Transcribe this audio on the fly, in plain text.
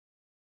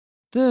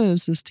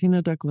This is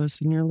Tina Douglas,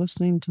 and you're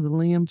listening to the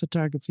Liam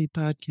Photography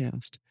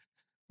Podcast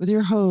with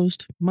your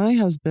host, my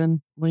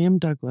husband, Liam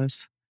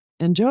Douglas.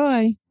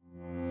 Enjoy!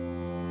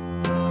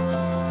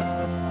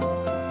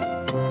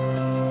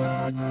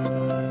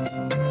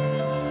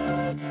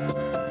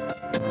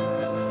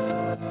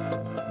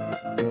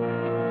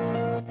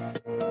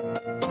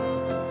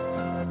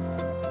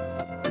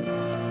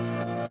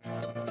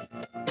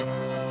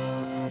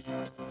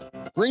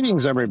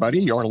 Greetings, everybody.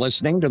 You're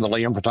listening to the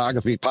Liam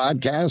Photography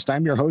Podcast.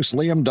 I'm your host,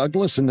 Liam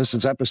Douglas, and this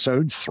is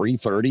episode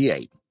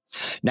 338.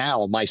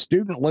 Now, my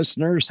student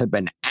listeners have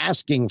been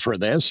asking for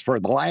this for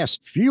the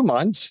last few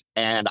months,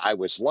 and I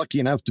was lucky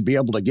enough to be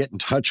able to get in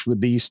touch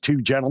with these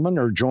two gentlemen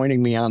who are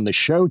joining me on the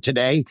show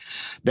today.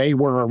 They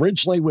were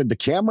originally with the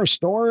Camera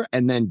Store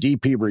and then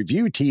DP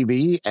Review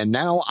TV, and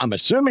now I'm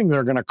assuming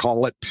they're going to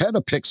call it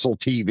PetaPixel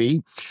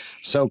TV.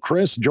 So,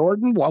 Chris,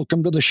 Jordan,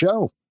 welcome to the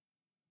show.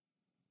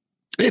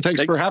 Hey,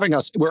 thanks for having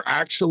us. We're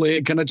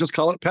actually going to just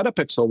call it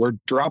PetaPixel. We're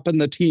dropping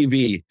the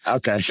TV.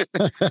 Okay.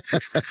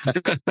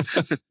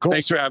 Cool.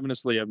 Thanks for having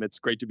us, Liam. It's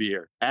great to be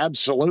here.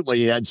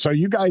 Absolutely. And so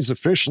you guys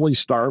officially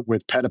start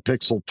with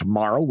PetaPixel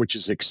tomorrow, which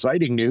is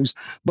exciting news.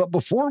 But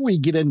before we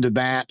get into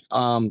that,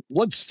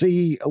 let's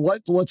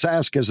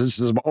ask, as this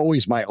is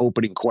always my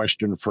opening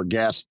question for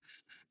guests.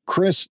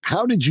 Chris,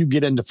 how did you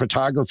get into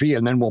photography?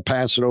 And then we'll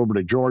pass it over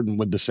to Jordan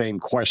with the same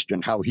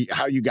question, how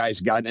you guys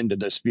got into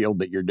this field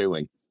that you're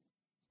doing.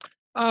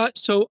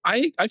 So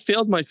I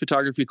failed my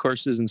photography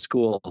courses in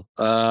school.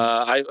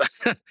 I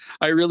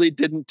I really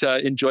didn't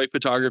enjoy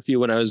photography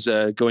when I was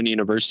going to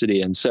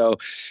university. And so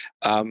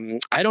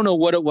I don't know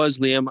what it was,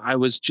 Liam. I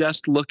was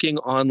just looking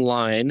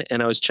online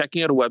and I was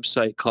checking out a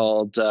website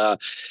called,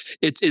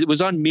 it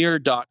was on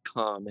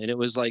mirror.com. And it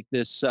was like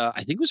this,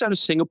 I think it was out of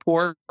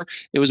Singapore.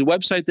 It was a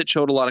website that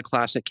showed a lot of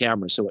classic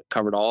cameras. So it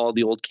covered all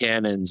the old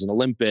Canons and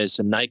Olympus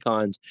and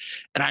Nikons.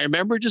 And I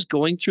remember just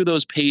going through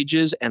those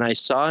pages and I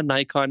saw a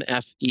Nikon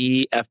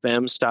FE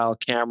FM style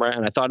camera,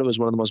 and I thought it was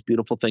one of the most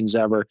beautiful things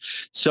ever.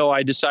 So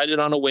I decided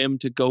on a whim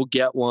to go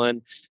get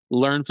one,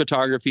 learn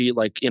photography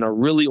like in a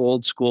really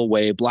old school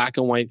way, black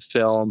and white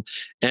film.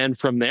 And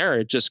from there,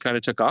 it just kind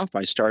of took off.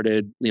 I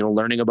started,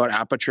 learning about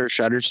aperture,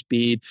 shutter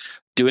speed,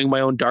 doing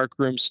my own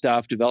darkroom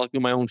stuff,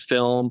 developing my own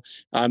film,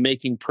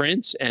 making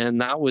prints,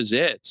 and that was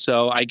it.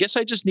 So I guess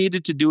I just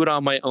needed to do it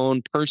on my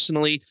own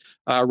personally,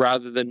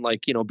 rather than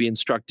be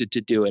instructed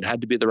to do it. It had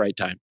to be the right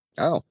time.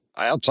 Oh,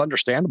 it's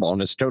understandable,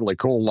 and it's totally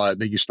cool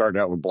that you started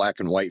out with black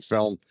and white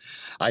film.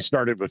 I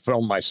started with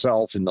film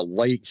myself in the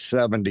late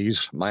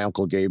 70s. My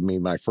uncle gave me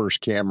my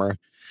first camera,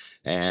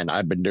 and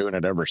I've been doing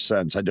it ever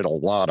since. I did a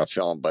lot of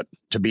film, but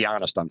to be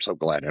honest, I'm so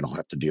glad I don't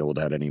have to deal with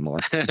that anymore.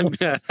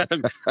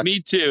 Me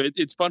too.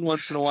 It's fun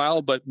once in a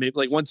while, but maybe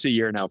like once a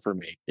year now for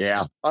me.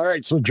 Yeah. All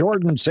right. So,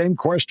 Jordan, same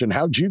question.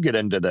 How'd you get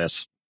into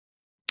this?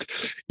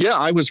 Yeah,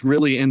 I was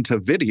really into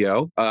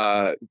video,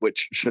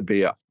 which should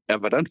be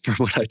evident for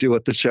what I do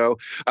at the show,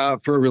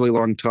 for a really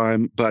long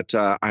time. But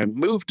I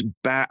moved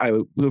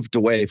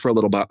away for a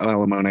little while,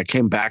 and I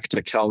came back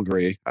to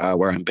Calgary,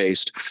 where I'm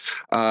based.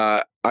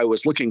 I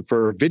was looking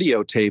for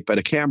videotape at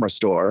a camera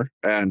store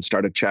and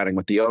started chatting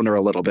with the owner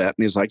a little bit. And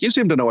he's like, "You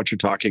seem to know what you're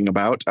talking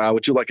about.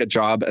 Would you like a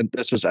job?" And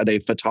this was at a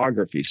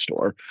photography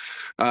store,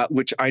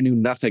 which I knew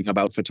nothing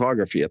about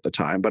photography at the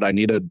time, but I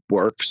needed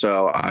work.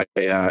 So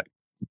I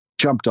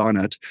jumped on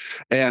it,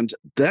 and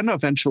then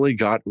eventually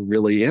got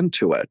really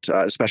into it,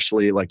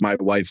 especially like my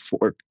wife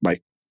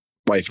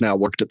now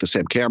worked at the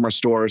same camera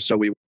store. So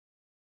we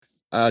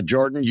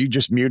Jordan, you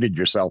just muted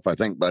yourself, I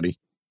think, buddy.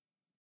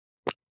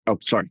 Oh,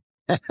 sorry.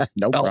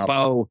 No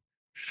problem.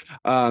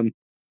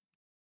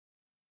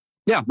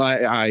 Yeah,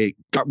 I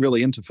got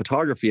really into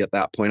photography at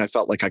that point. I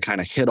felt like I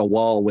kind of hit a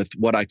wall with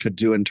what I could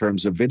do in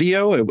terms of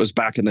video. It was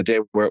back in the day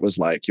where it was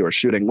like you were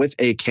shooting with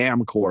a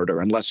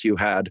camcorder unless you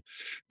had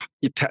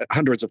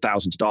hundreds of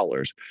thousands of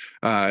dollars.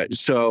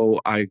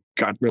 So I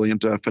got really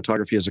into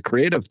photography as a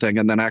creative thing,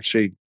 and then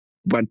actually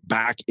went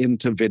back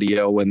into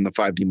video when the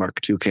 5D Mark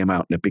II came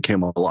out, and it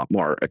became a lot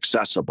more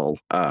accessible,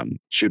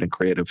 shooting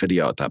creative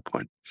video at that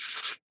point.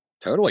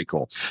 Totally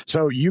cool.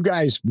 So you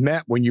guys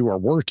met when you were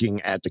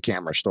working at the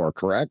camera store,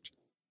 correct?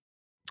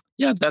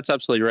 Yeah, that's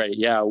absolutely right.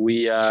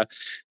 Yeah,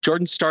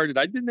 Jordan started,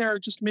 I'd been there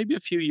just maybe a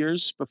few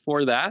years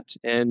before that,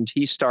 and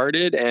he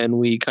started, and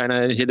we kind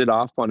of hit it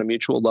off on a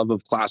mutual love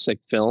of classic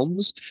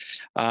films.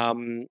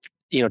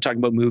 Talking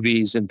about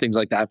movies and things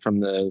like that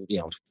from the,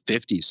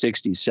 50s,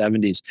 60s,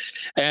 70s.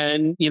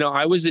 And,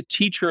 I was a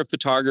teacher of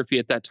photography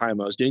at that time.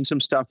 I was doing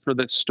some stuff for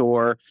the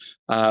store.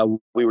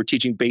 We were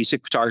teaching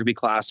basic photography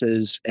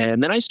classes.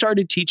 And then I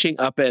started teaching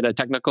up at a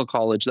technical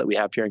college that we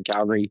have here in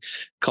Calgary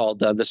called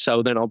the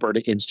Southern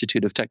Alberta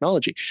Institute of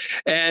Technology.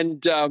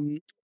 And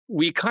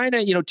we kind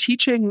of,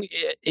 teaching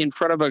in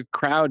front of a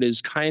crowd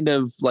is kind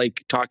of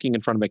like talking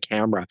in front of a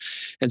camera.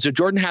 And so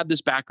Jordan had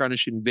this background of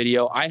shooting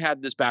video. I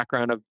had this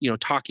background of,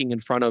 talking in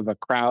front of a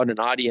crowd, an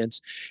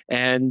audience,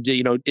 and,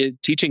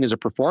 teaching is a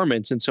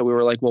performance. And so we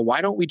were like, well,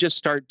 why don't we just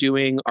start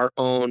doing our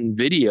own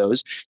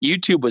videos?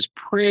 YouTube was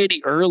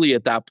pretty early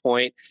at that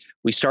point.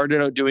 We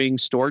started out doing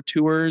store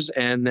tours,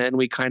 and then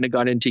we kind of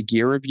got into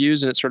gear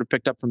reviews, and it sort of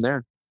picked up from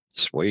there.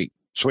 Sweet.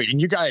 Sweet.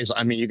 And you guys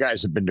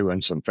have been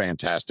doing some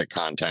fantastic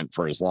content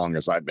for as long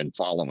as I've been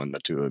following the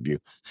two of you,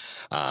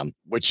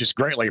 which is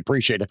greatly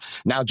appreciated.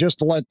 Now, just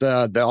to let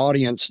the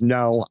audience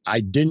know, I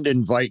didn't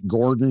invite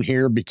Gordon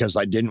here because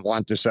I didn't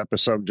want this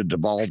episode to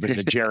devolve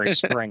into Jerry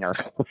Springer.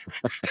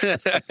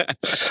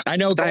 I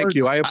know. Thank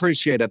you. I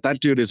appreciate it. That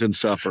dude is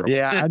insufferable.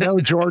 Yeah, I know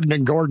Jordan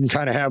and Gordon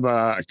kind of have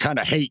a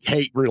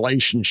hate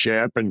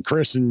relationship, and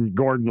Chris and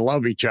Gordon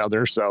love each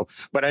other. So,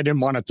 but I didn't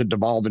want it to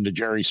devolve into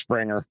Jerry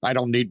Springer. I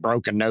don't need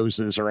broken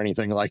noses or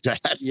anything like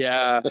that.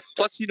 Yeah.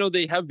 Plus,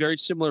 they have very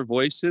similar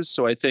voices.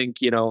 So I think,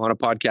 on a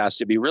podcast,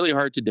 it'd be really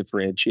hard to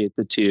differentiate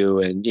the two.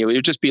 And, it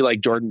would just be like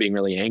Jordan being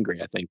really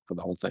angry, I think, for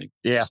the whole thing.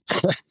 Yeah,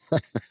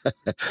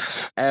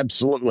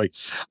 absolutely.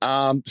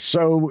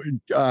 So,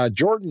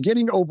 Jordan,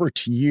 getting over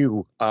to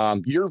you,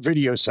 you're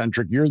video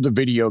centric. You're the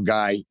video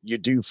guy. You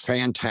do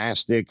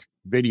fantastic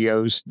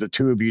videos, the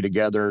two of you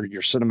together.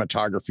 Your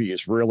cinematography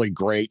is really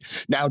great.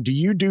 Now, do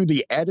you do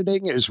the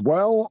editing as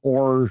well,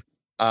 or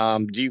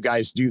do you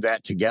guys do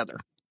that together?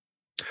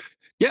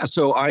 Yeah,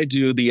 so I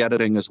do the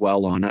editing as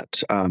well on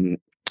it,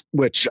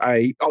 which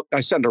I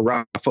send a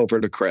rough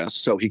over to Chris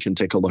so he can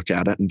take a look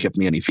at it and give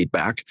me any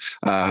feedback,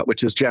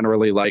 which is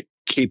generally like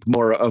keep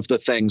more of the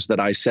things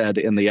that I said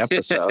in the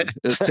episode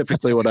is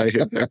typically what I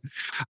hear.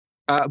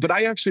 But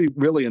I actually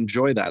really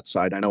enjoy that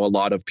side. I know a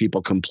lot of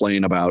people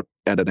complain about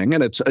editing,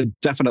 and it's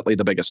definitely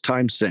the biggest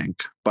time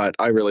sink, but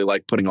I really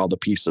like putting all the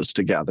pieces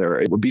together.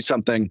 It would be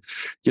something,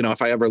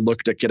 if I ever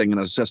looked at getting an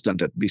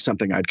assistant, it'd be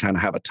something I'd kind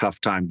of have a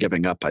tough time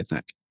giving up, I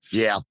think.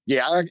 Yeah.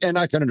 And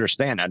I can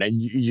understand that.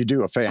 And you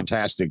do a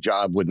fantastic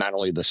job with not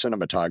only the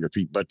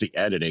cinematography, but the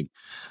editing.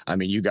 I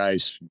mean, you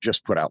guys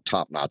just put out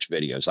top-notch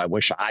videos. I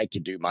wish I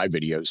could do my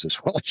videos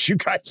as well as you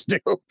guys do.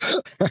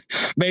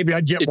 Maybe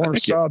I'd get more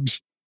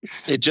subs.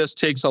 It just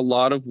takes a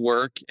lot of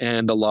work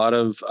and a lot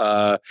of,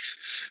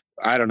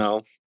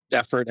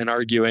 effort and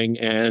arguing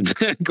and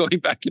going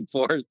back and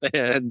forth.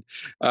 And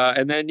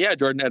then,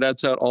 Jordan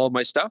edits out all of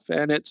my stuff,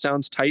 and it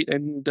sounds tight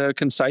and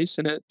concise,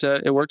 and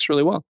it works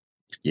really well.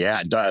 Yeah,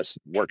 it does.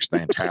 Works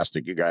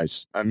fantastic. You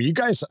guys, to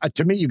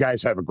me, you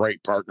guys have a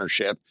great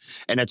partnership,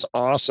 and it's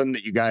awesome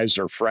that you guys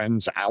are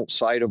friends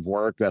outside of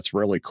work. That's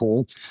really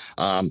cool.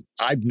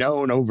 I've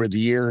known over the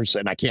years,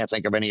 and I can't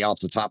think of any off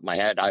the top of my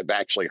head. I've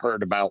actually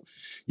heard about,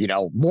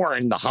 more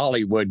in the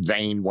Hollywood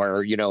vein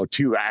where,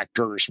 two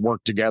actors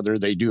work together.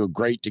 They do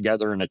great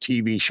together in a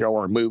TV show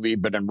or movie,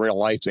 but in real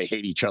life, they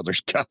hate each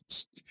other's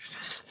guts.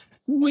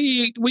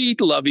 We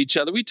love each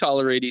other. We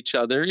tolerate each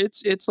other.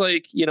 It's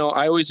like,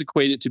 I always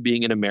equate it to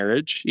being in a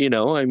marriage.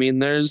 I mean,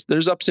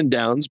 there's ups and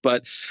downs,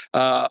 but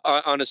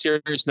on a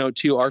serious note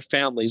too, our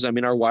families,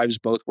 our wives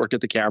both work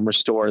at the camera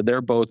store.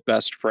 They're both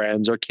best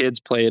friends. Our kids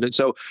play it.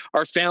 So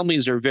our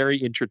families are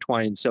very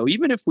intertwined. So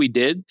even if we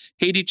did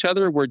hate each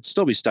other, we'd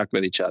still be stuck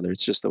with each other.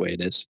 It's just the way it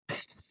is.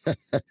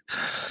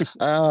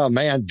 Oh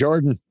man,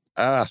 Jordan.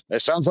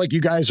 It sounds like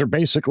you guys are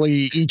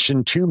basically each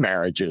in two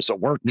marriages, a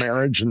work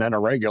marriage and then a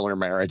regular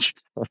marriage.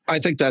 I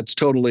think that's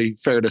totally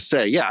fair to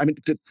say. Yeah,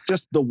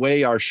 just the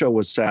way our show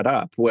was set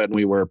up when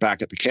we were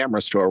back at the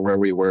camera store, where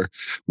we were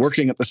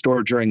working at the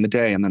store during the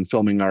day and then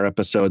filming our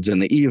episodes in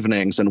the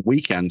evenings and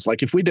weekends.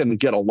 Like if we didn't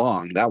get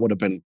along, that would have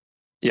been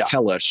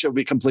hellish. It would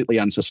be completely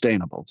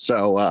unsustainable.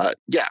 So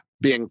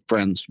being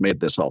friends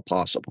made this all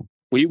possible.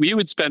 We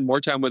would spend more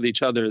time with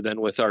each other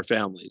than with our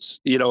families,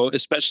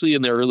 especially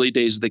in the early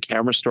days of the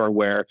camera store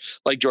where,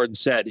 like Jordan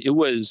said, it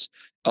was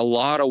a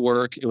lot of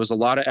work. It was a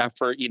lot of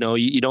effort. You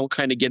don't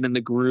kind of get in the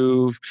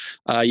groove.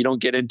 You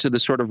don't get into the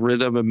sort of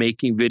rhythm of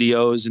making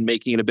videos and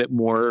making it a bit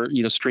more,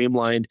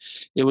 streamlined.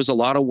 It was a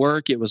lot of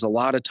work. It was a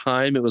lot of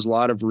time. It was a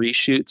lot of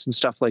reshoots and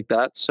stuff like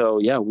that. So,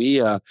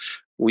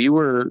 we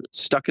were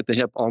stuck at the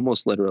hip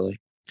almost literally.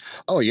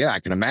 Oh, yeah,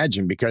 I can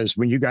imagine, because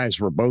when you guys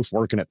were both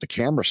working at the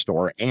camera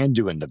store and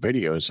doing the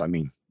videos,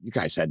 you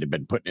guys had to have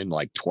been putting in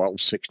like 12,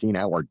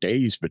 16-hour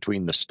days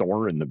between the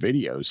store and the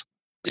videos.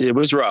 It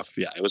was rough.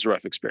 Yeah, it was a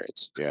rough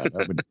experience. Yeah,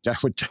 that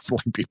would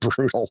definitely be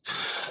brutal.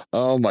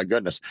 Oh, my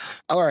goodness.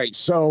 All right.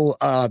 So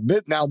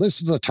now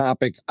this is a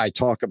topic I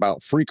talk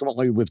about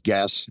frequently with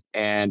guests,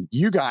 and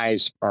you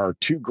guys are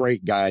two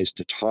great guys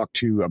to talk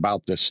to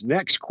about this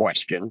next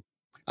question.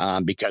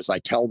 Because I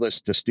tell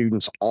this to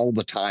students all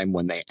the time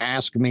when they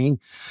ask me.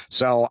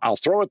 So I'll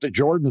throw it to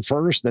Jordan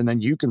first, and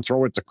then you can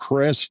throw it to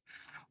Chris.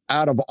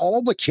 Out of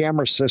all the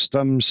camera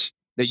systems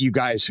that you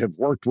guys have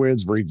worked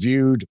with,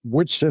 reviewed,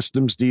 which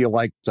systems do you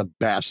like the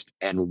best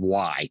and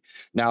why?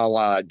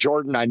 Now,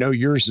 Jordan, I know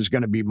yours is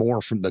going to be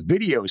more from the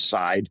video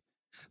side.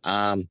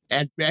 And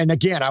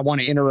again, I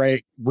want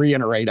to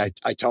reiterate.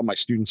 I tell my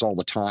students all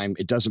the time,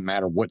 it doesn't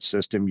matter what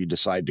system you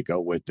decide to go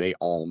with; they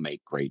all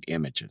make great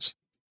images.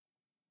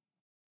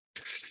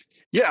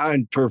 Yeah,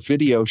 and for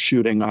video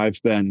shooting,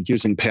 I've been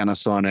using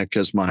Panasonic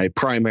as my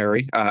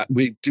primary.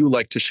 We do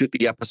like to shoot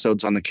the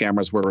episodes on the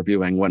cameras we're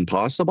reviewing when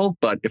possible,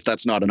 but if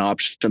that's not an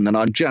option, then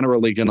I'm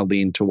generally going to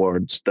lean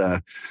towards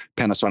the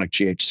Panasonic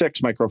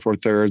GH6 Micro Four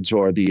Thirds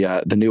or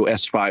the new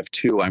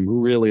S5 II. I'm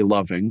really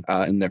loving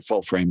in their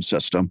full frame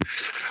system,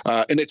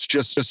 and it's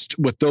just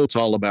with those, it's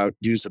all about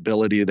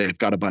usability. They've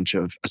got a bunch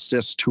of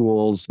assist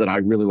tools that I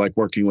really like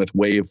working with,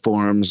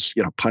 waveforms,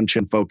 punch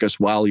and focus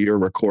while you're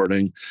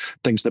recording,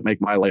 things that make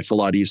my life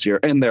a lot easier.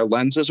 And their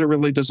lenses are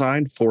really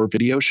designed for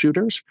video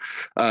shooters.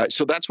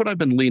 So that's what I've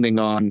been leaning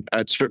on.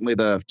 It's certainly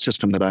the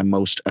system that I'm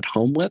most at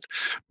home with.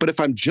 But if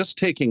I'm just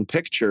taking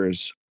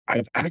pictures,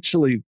 I've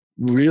actually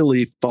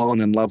really fallen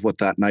in love with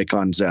that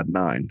Nikon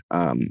Z9.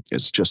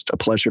 It's just a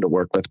pleasure to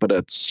work with, but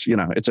it's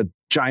a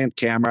giant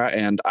camera,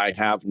 and I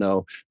have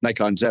no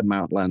Nikon Z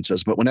mount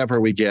lenses. But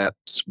whenever we get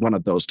one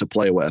of those to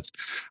play with,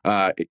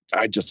 I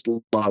just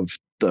love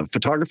the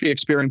photography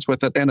experience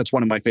with it, and it's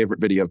one of my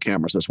favorite video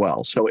cameras as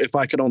well. So if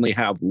I could only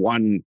have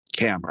one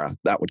camera,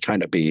 that would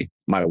kind of be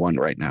my one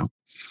right now.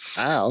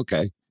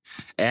 Okay.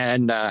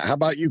 And how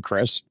about you,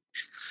 Chris?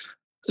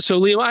 So,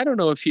 Liam, I don't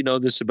know if you know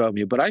this about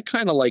me, but I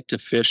kind of like to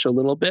fish a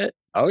little bit.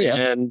 Oh, yeah.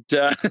 And,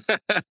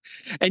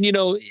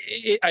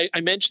 I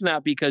mentioned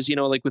that because,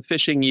 like with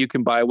fishing, you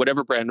can buy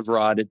whatever brand of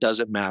rod. It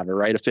doesn't matter,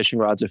 right? A fishing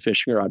rod's a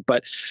fishing rod.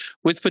 But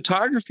with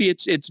photography,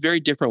 it's very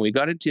different. We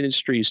got into the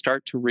industry, you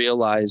start to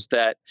realize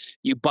that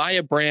you buy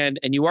a brand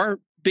and you are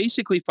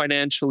basically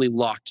financially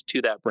locked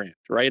to that brand,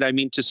 right? I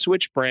mean, to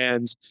switch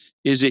brands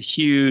is a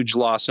huge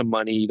loss of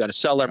money. You got to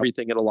sell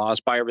everything at a loss,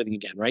 buy everything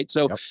again, right?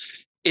 So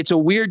it's a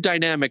weird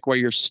dynamic where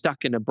you're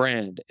stuck in a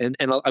brand. And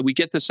we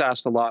get this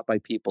asked a lot by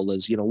people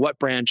is, what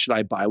brand should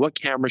I buy? What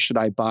camera should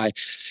I buy?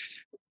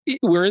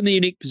 We're in the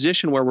unique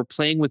position where we're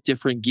playing with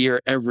different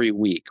gear every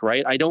week,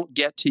 right? I don't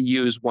get to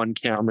use one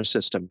camera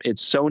system.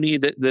 It's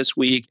Sony this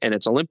week, and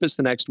it's Olympus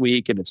the next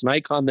week, and it's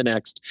Nikon the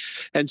next.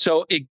 And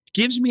so it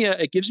gives me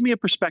a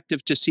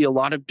perspective to see a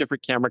lot of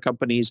different camera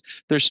companies,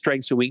 their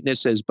strengths and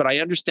weaknesses. But I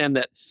understand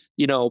that,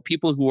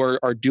 people who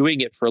are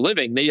doing it for a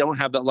living, they don't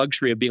have that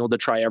luxury of being able to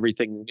try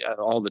everything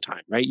all the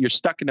time, right? You're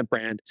stuck in a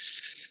brand.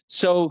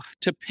 So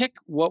to pick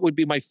what would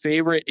be my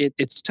favorite,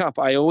 it's tough.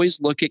 I always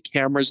look at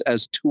cameras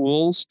as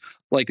tools,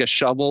 like a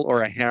shovel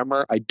or a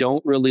hammer. I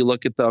don't really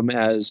look at them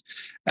as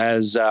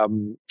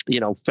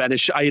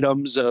fetish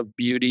items of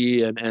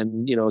beauty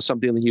and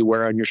something that you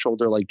wear on your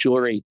shoulder like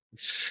jewelry.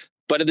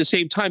 But at the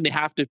same time, they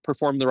have to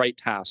perform the right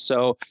task.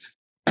 So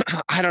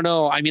I don't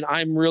know. I mean,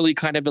 I'm really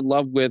kind of in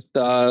love with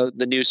the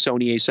new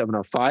Sony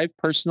A7R5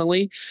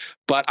 personally,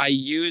 but I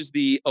use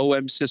the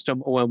OM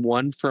system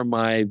OM1 for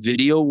my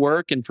video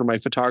work and for my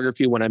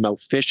photography when I'm out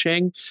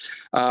fishing.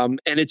 And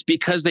it's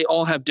because they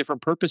all have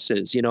different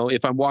purposes.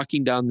 If I'm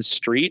walking down the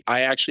street,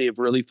 I actually have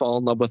really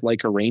fallen in love with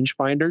Leica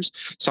rangefinders,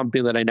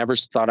 something that I never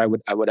thought I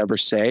would ever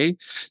say.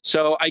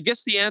 So I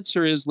guess the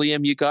answer is,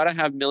 Liam, you got to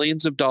have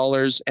millions of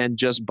dollars and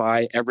just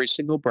buy every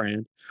single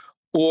brand.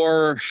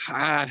 Or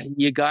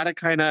you gotta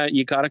kind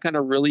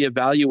of really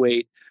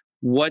evaluate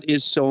what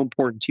is so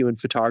important to you in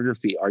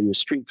photography. Are you a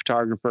street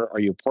photographer? Are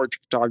you a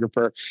portrait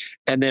photographer?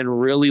 And then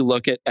really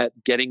look at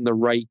getting the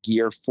right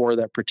gear for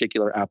that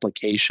particular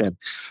application.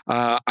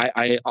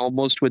 I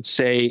almost would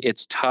say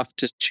it's tough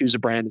to choose a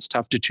brand. It's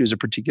tough to choose a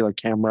particular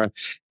camera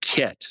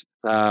kit.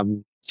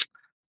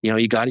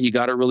 You got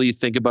to really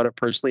think about it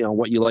personally on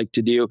what you like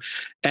to do,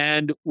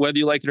 and whether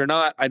you like it or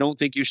not. I don't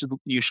think you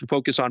should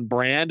focus on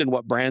brand and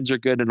what brands are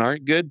good and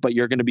aren't good, but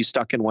you're going to be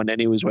stuck in one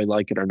anyways, whether you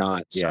like it or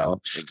not.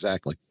 So, yeah,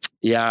 exactly.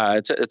 Yeah,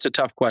 it's a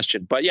tough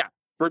question, but yeah.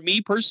 For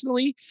me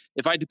personally,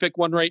 if I had to pick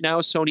one right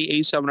now, Sony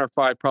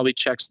A7R5 probably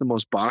checks the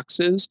most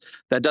boxes.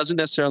 That doesn't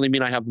necessarily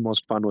mean I have the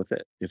most fun with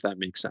it, if that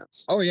makes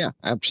sense. Oh, yeah,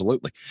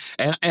 absolutely.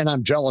 And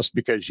I'm jealous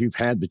because you've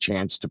had the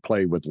chance to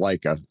play with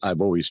Leica. I've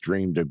always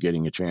dreamed of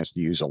getting a chance to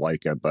use a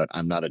Leica, but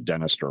I'm not a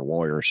dentist or a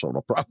lawyer, so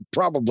it'll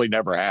probably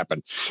never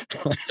happen.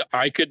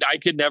 I could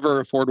never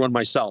afford one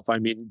myself. I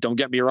mean, don't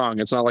get me wrong.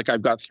 It's not like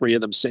I've got 3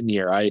 of them sitting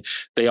here.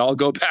 They all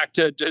go back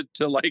to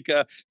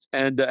Leica.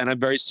 And I'm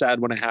very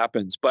sad when it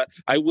happens. But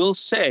I will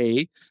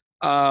say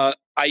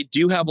I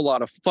do have a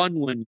lot of fun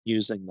when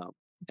using them.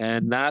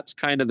 And that's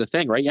kind of the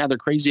thing, right? Yeah, they're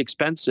crazy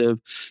expensive.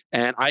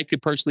 And I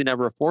could personally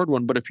never afford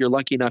one. But if you're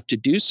lucky enough to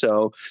do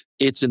so,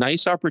 it's a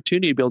nice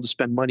opportunity to be able to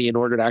spend money in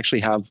order to actually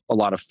have a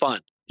lot of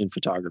fun in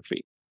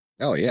photography.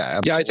 Oh, yeah.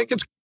 Absolutely. Yeah, I think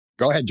it's...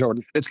 Go ahead,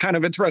 Jordan. It's kind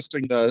of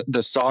interesting,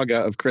 the saga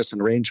of Chris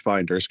and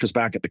rangefinders, because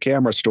back at the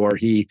camera store,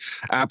 he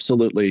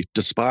absolutely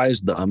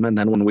despised them. And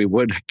then when we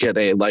would get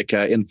a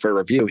Leica in for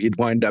review, he'd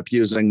wind up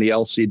using the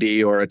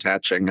LCD or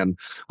attaching an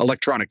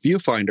electronic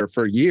viewfinder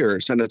for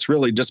years. And it's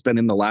really just been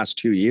in the last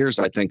 2 years,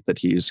 I think, that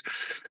he's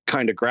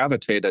kind of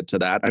gravitated to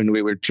that. I mean,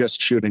 we were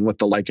just shooting with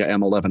the Leica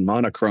M11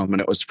 monochrome,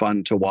 and it was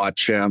fun to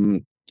watch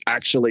him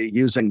actually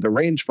using the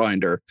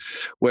rangefinder,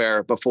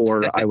 where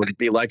before I would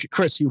be like,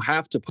 Chris, you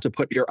have to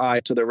put your eye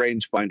to the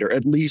rangefinder,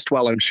 at least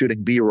while I'm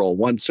shooting B-roll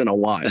once in a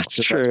while. That's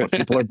That's true. what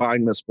people are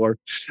buying this for.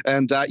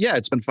 And yeah,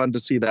 it's been fun to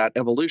see that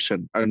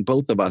evolution. And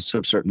both of us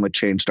have certainly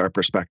changed our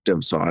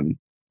perspectives on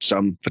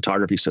some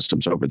photography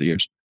systems over the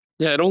years.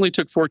 Yeah, it only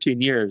took 14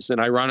 years.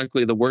 And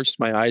ironically, the worse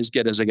my eyes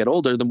get as I get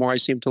older, the more I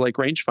seem to like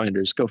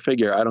rangefinders. Go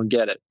figure. I don't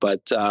get it.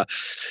 But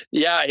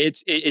yeah,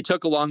 it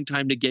took a long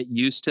time to get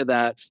used to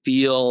that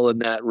feel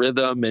and that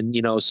rhythm and,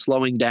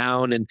 slowing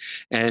down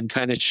and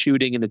kind of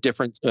shooting in a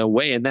different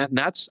way. And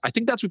that's, I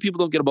think that's what people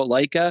don't get about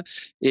Leica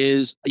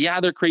is,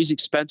 yeah, they're crazy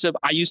expensive.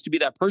 I used to be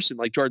that person,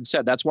 like Jordan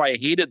said. That's why I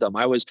hated them.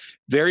 I was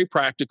very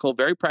practical,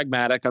 very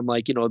pragmatic. I'm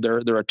like,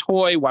 they're a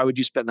toy. Why would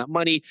you spend that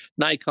money?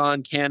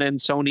 Nikon, Canon,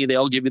 Sony, they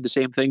all give you the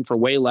same thing for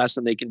way less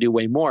and they can do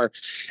way more.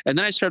 And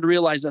then I started to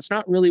realize that's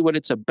not really what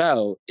it's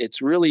about. It's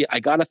really,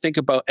 I got to think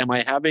about, am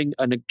I having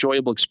an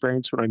enjoyable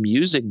experience when I'm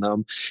using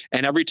them?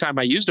 And every time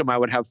I used them, I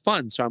would have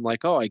fun. So I'm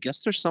like, oh, I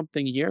guess there's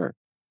something here.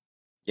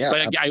 Yeah,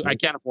 but I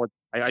can't afford.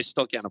 I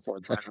still can't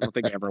afford that. I don't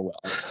think I ever will.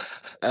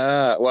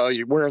 Well,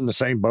 we're in the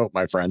same boat,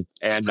 my friend.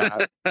 And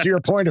to your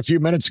point a few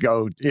minutes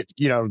ago,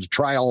 to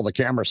try all the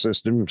camera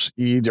systems,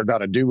 you either got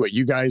to do what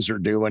you guys are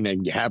doing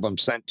and you have them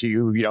sent to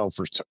you,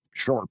 for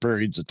short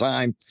periods of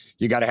time.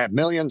 You got to have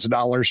millions of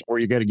dollars, or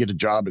you got to get a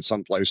job at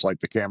some place like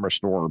the camera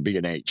store or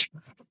B&H.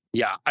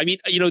 Yeah. I mean,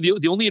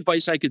 the only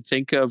advice I could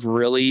think of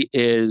really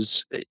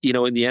is,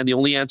 in the end, the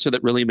only answer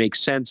that really makes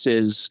sense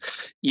is,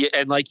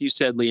 and like you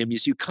said, Liam,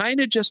 is you kind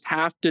of just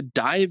have to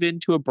dive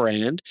into a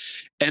brand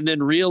and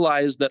then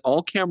realize that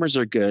all cameras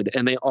are good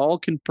and they all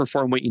can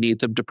perform what you need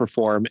them to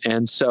perform.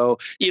 And so,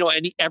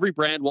 every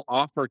brand will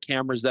offer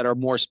cameras that are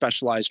more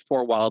specialized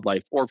for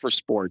wildlife or for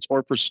sports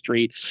or for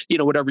street,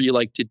 whatever you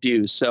like to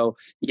do. So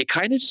you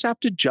kind of just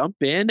have to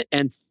jump in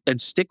and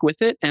stick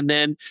with it. And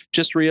then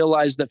just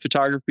realize that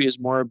photography is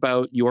more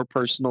about your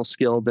personal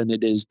skill than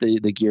it is the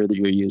gear that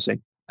you're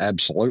using.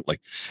 Absolutely.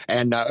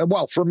 And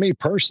well, for me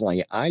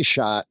personally, I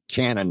shot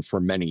Canon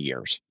for many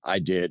years. I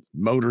did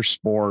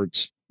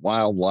motorsports,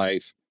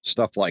 wildlife,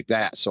 stuff like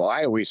that. So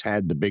I always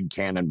had the big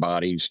Canon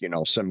bodies,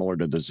 similar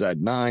to the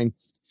Z9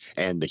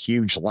 and the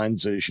huge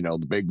lenses,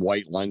 the big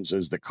white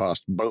lenses that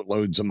cost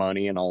boatloads of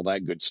money and all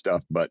that good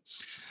stuff. But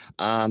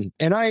and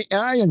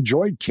I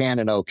enjoyed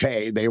Canon.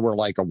 Okay. They were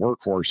like a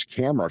workhorse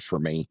camera for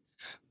me.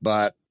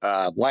 But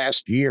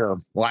last year,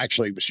 well,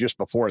 actually, it was just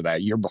before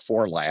that, year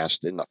before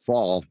last, in the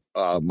fall,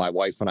 my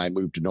wife and I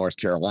moved to North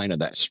Carolina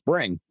that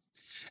spring.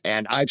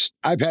 And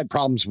I've had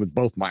problems with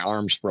both my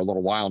arms for a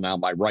little while now.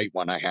 My right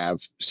one, I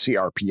have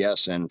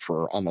CRPS in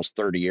for almost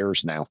 30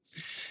 years now.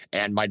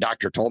 And my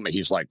doctor told me,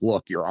 he's like,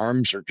 look, your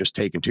arms are just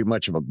taking too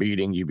much of a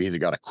beating. You've either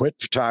got to quit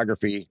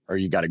photography or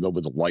you got to go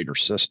with a lighter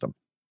system.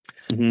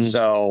 Mm-hmm.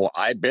 So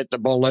I bit the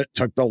bullet,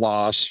 took the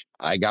loss.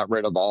 I got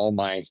rid of all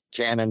my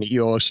Canon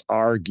EOS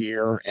R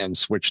gear and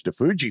switched to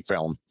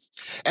Fujifilm.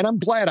 And I'm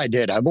glad I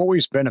did. I've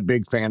always been a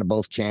big fan of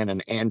both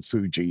Canon and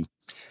Fuji.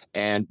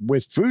 And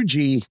with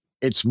Fuji,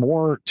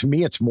 to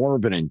me, it's more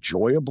of an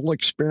enjoyable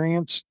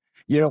experience.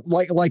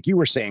 Like you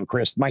were saying,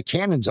 Chris, my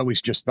Canon's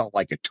always just felt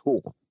like a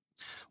tool.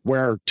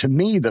 Where to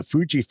me, the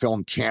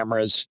Fujifilm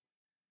cameras,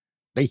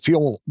 they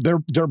feel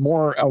they're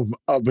more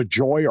of a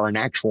joy or an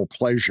actual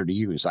pleasure to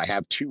use. I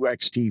have two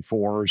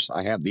XT4s.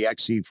 I have the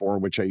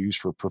XE4, which I use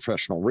for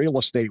professional real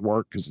estate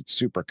work because it's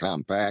super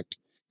compact.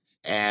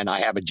 And I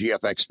have a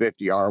GFX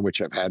 50R,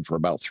 which I've had for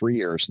about 3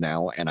 years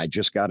now. And I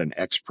just got an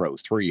X Pro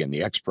 3, and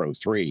the X Pro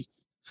 3,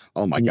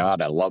 oh my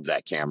God, I love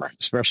that camera,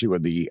 especially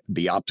with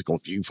the optical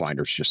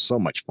viewfinder. It's just so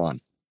much fun.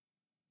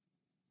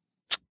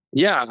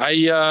 Yeah,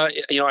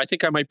 I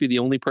think I might be the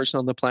only person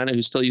on the planet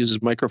who still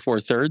uses Micro Four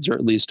Thirds, or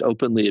at least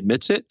openly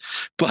admits it.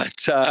 But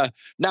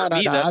no,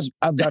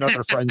 I've got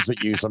other friends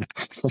that use them.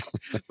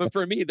 But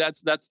for me,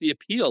 that's the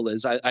appeal.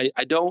 Is I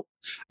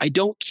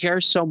don't care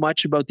so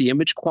much about the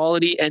image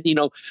quality, and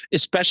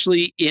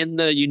especially in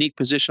the unique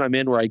position I'm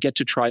in, where I get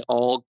to try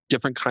all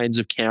different kinds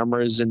of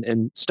cameras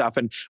and stuff.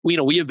 And we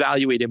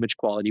evaluate image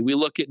quality. We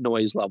look at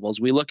noise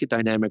levels. We look at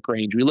dynamic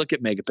range. We look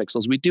at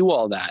megapixels. We do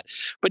all that.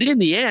 But in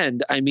the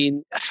end, I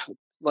mean,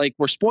 like,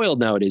 we're spoiled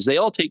nowadays. They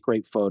all take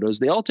great photos.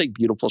 They all take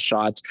beautiful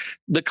shots.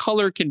 The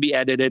color can be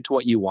edited to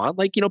what you want.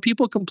 Like,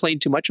 people complain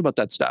too much about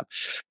that stuff.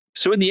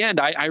 So in the end,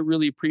 I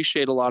really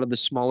appreciate a lot of the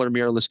smaller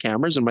mirrorless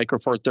cameras and Micro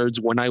Four Thirds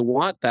when I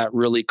want that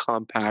really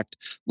compact,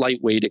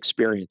 lightweight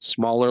experience,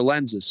 smaller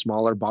lenses,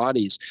 smaller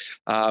bodies.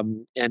 Yeah,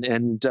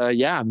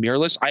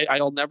 mirrorless.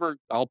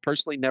 I'll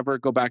personally never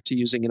go back to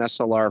using an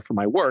SLR for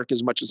my work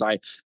as much as I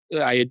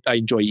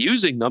enjoy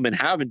using them and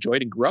have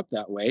enjoyed and grew up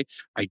that way.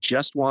 I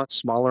just want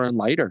smaller and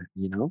lighter,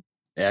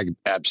 Yeah,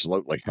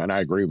 absolutely. And I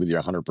agree with you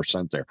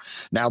 100% there.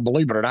 Now,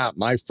 believe it or not,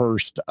 my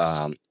first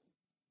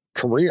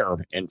career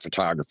in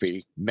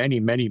photography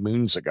many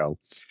moons ago,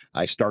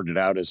 I started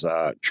out as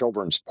a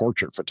children's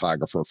portrait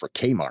photographer for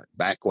Kmart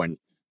back when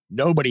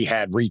nobody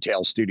had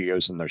retail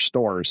studios in their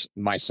stores.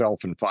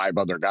 Myself and 5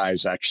 other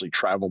guys actually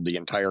traveled the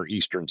entire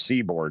eastern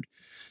seaboard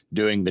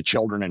doing the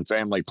children and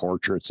family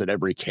portraits at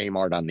every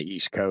Kmart on the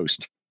East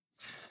Coast.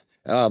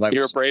 Oh,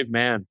 You're a brave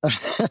man.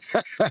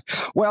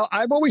 Well,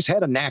 I've always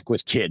had a knack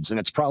with kids, and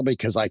it's probably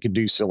because I could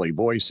do silly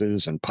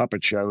voices and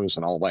puppet shows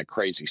and all that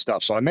crazy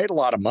stuff. So I made a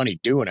lot of money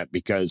doing it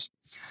because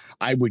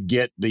I would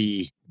get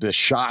the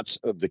shots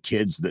of the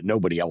kids that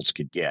nobody else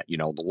could get, you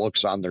know, the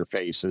looks on their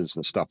faces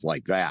and stuff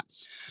like that.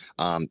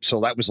 So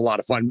that was a lot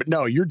of fun. But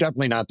no, you're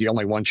definitely not the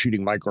only one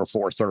shooting Micro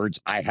Four Thirds.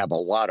 I have a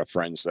lot of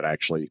friends that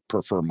actually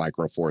prefer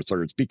Micro Four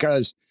Thirds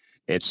because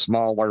it's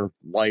smaller,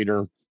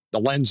 lighter. The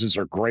lenses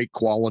are great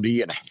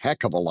quality and a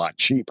heck of a lot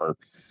cheaper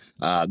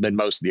than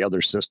most of the other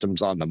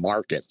systems on the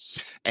market.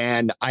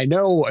 And I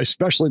know,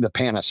 especially the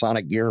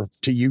Panasonic gear,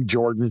 to you,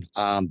 Jordan,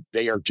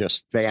 they are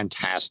just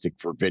fantastic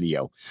for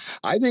video.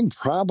 I think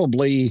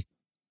probably,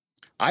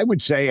 I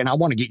would say, and I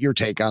want to get your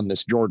take on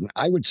this, Jordan,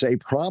 I would say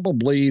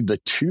probably the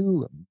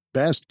two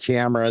best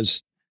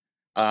cameras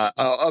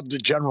of the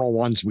general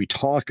ones we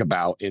talk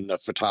about in the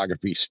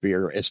photography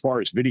sphere, as far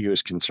as video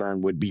is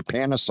concerned, would be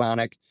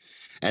Panasonic.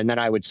 And then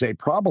I would say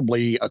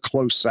probably a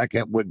close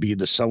second would be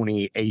the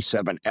Sony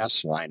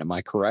A7S line. Am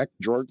I correct,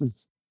 Jordan?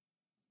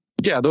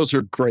 Yeah, those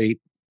are great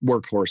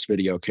workhorse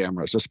video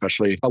cameras,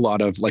 especially a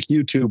lot of like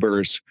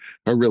YouTubers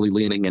are really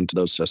leaning into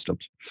those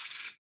systems.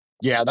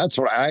 Yeah, that's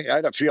what I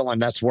had a feeling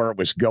that's where it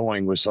was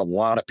going, was a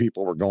lot of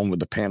people were going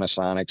with the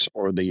Panasonics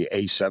or the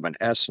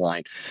A7S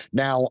line.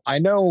 Now, I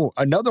know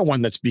another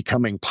one that's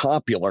becoming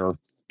popular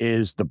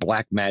is the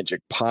Blackmagic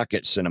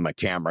Pocket Cinema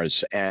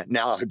cameras. And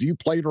now, have you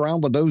played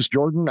around with those,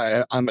 Jordan?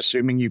 I'm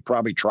assuming you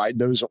probably tried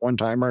those at one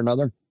time or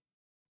another.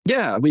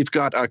 Yeah, we've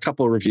got a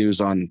couple of reviews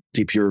on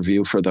DP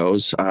Review for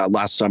those.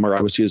 Last summer,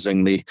 I was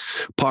using the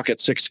Pocket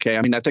 6K.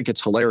 I mean, I think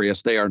it's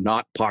hilarious. They are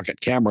not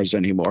pocket cameras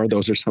anymore.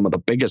 Those are some of the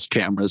biggest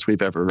cameras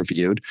we've ever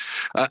reviewed.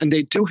 And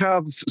they do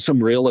have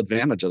some real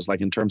advantages,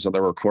 like in terms of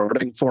the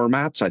recording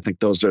formats. I think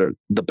those are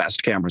the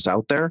best cameras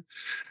out there.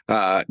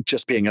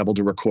 Just being able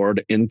to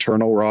record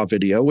internal raw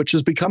video, which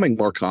is becoming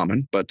more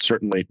common, but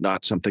certainly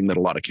not something that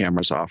a lot of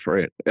cameras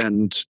offer.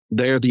 And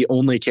they're the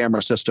only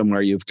camera system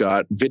where you've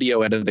got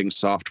video editing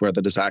software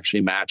that is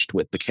actually matched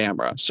with the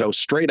camera. So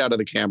straight out of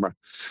the camera,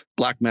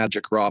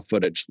 Blackmagic raw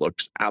footage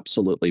looks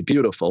absolutely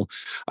beautiful.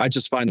 I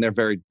just find they're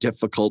very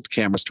difficult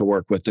cameras to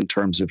work with in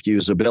terms of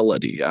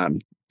usability.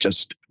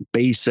 Just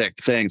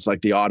basic things like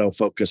the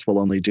autofocus will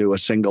only do a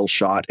single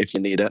shot if you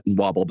need it and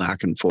wobble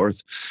back and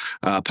forth.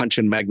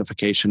 Punch-in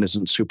magnification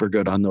isn't super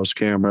good on those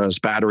cameras.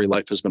 Battery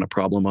life has been a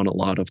problem on a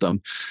lot of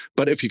them.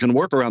 But if you can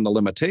work around the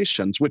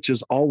limitations, which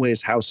is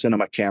always how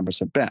cinema cameras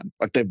have been,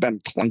 like they've been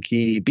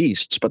clunky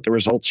beasts, but the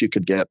results you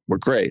could get were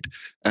great.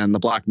 And the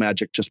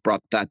Blackmagic just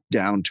brought that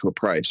down to a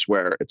price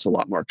where it's a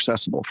lot more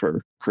accessible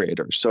for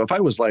creators. So if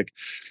I was like,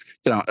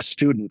 a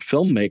student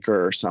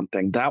filmmaker or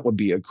something, that would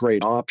be a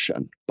great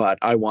option. But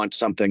I want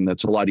something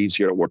that's a lot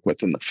easier to work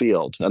with in the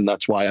field. And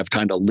that's why I've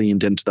kind of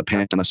leaned into the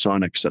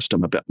Panasonic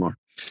system a bit more.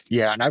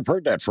 Yeah. And I've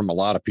heard that from a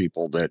lot of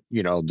people that,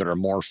 that are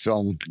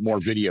more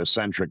video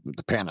centric, that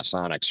the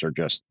Panasonics are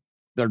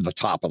they're the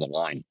top of the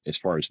line as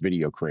far as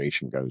video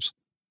creation goes.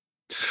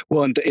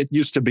 Well, and it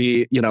used to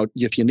be,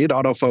 if you need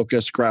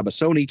autofocus, grab a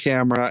Sony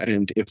camera.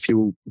 And if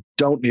you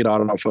don't need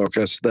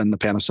autofocus, then the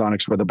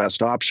Panasonics were the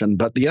best option.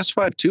 But the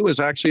S5 II is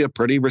actually a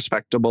pretty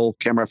respectable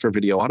camera for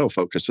video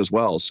autofocus as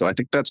well. So I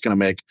think that's going to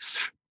make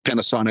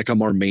Panasonic a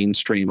more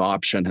mainstream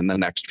option in the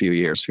next few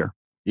years here.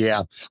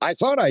 Yeah, I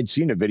thought I'd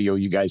seen a video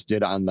you guys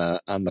did on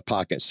the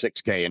Pocket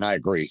 6K, and I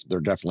agree, they're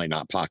definitely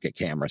not pocket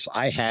cameras.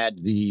 I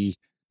had the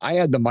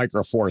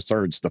Micro Four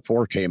Thirds, the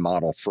 4K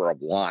model, for a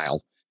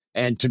while.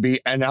 And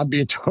I'm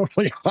being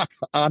totally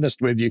honest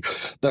with you,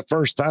 the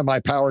first time I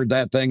powered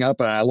that thing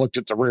up and I looked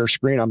at the rear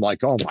screen, I'm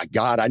like, oh my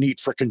God, I need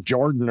freaking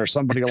Jordan or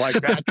somebody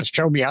like that to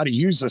show me how to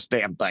use this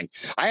damn thing.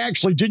 I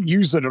actually didn't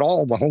use it at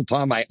all the whole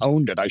time I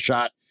owned it. I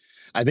shot,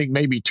 I think,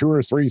 maybe 2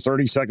 or 3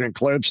 30-second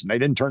clips, and they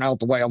didn't turn out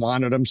the way I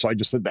wanted them. So I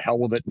just said the hell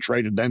with it and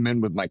traded them in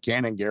with my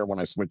Canon gear when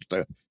I switched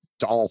to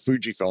all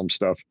Fujifilm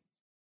stuff.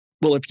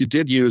 Well, if you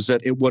did use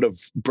it, it would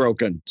have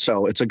broken.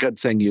 So it's a good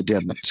thing you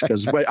didn't,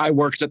 because I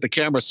worked at the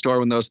camera store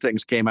when those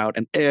things came out,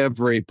 and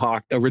every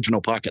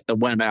original Pocket that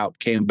went out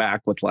came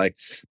back with like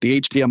the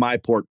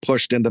HDMI port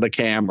pushed into the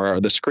camera, or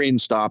the screen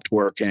stopped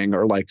working,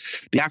 or like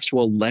the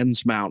actual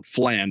lens mount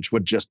flange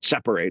would just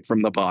separate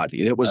from the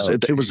body. It was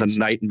it was a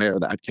nightmare,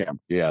 that camera.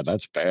 Yeah,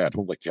 that's bad.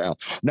 Holy cow.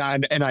 Now,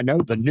 and I know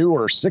the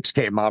newer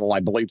 6K model, I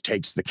believe,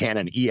 takes the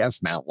Canon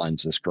EF mount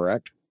lenses,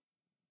 correct?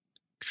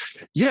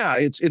 Yeah,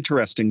 it's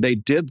interesting. They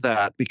did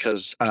that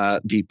because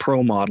the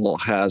Pro model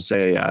has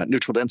a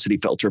neutral density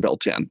filter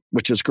built in,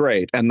 which is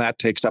great. And that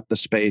takes up the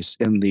space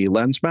in the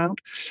lens mount.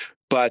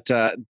 But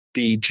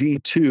the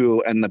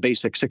G2 and the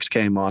basic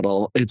 6K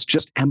model, it's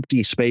just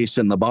empty space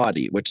in the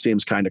body, which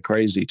seems kind of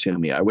crazy to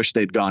me. I wish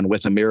they'd gone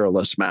with a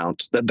mirrorless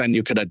mount that then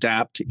you could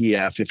adapt to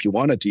EF if you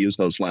wanted to use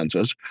those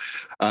lenses.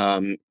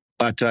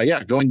 But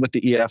yeah, going with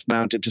the EF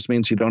mount, it just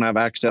means you don't have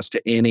access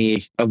to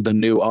any of the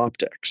new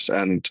optics.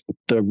 And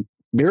the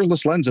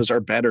mirrorless lenses are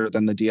better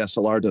than the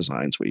DSLR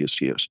designs we used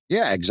to use.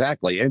 Yeah,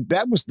 exactly. And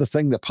that was the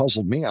thing that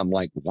puzzled me. I'm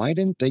like, why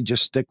didn't they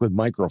just stick with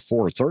Micro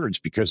Four Thirds?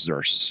 Because there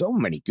are so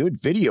many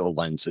good video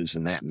lenses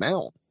in that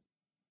mount.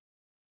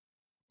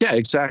 Yeah,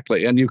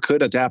 exactly. And you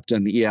could adapt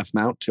an EF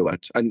mount to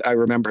it. And I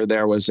remember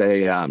there was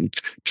a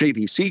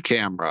JVC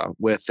camera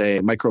with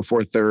a micro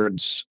four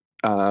thirds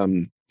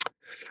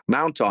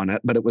mount on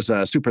it, but it was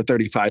a Super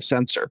 35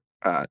 sensor.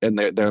 And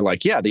they're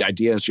like, yeah, the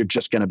idea is you're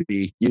just going to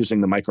be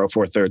using the micro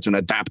four thirds and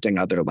adapting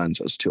other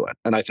lenses to it.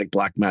 And I think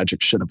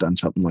Blackmagic should have done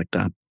something like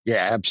that.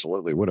 Yeah,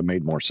 absolutely. Would have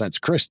made more sense.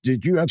 Chris,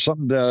 did you have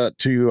something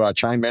to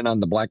chime in on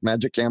the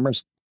Blackmagic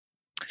cameras?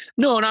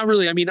 No, not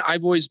really. I mean,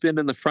 I've always been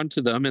in the front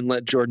of them and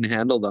let Jordan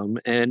handle them.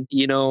 And,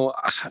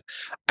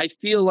 I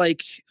feel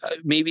like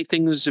maybe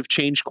things have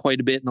changed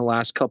quite a bit in the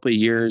last couple of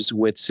years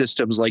with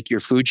systems like your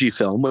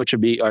Fujifilm, which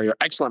are your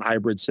excellent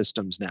hybrid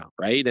systems now,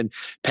 right? And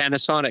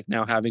Panasonic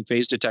now having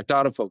phase detect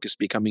autofocus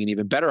becoming an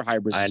even better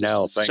hybrid system. I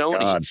know, thank Sony,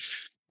 God.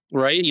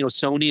 right?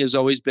 Sony has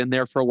always been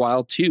there for a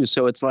while too.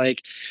 So it's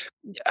like,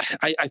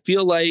 I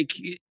feel like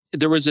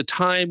there was a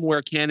time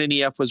where Canon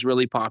EF was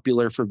really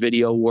popular for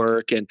video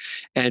work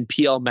and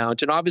PL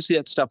mount. And obviously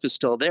that stuff is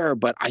still there,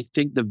 but I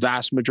think the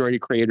vast majority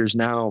of creators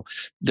now,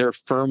 they're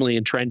firmly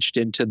entrenched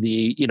into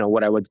the,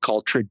 what I would call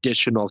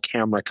traditional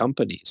camera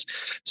companies.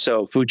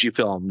 So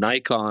Fujifilm,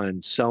 Nikon,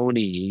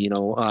 Sony,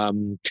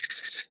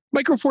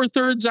 Micro Four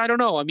Thirds, I don't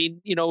know. I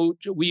mean,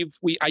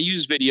 I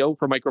use video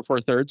for Micro Four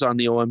Thirds on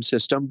the OM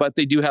system, but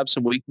they do have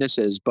some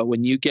weaknesses. But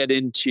when you get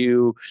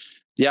into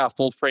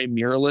full frame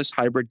mirrorless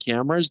hybrid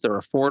cameras, they're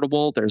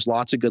affordable. There's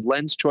lots of good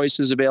lens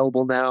choices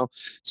available now.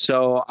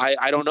 So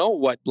I don't know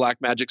what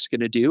Blackmagic's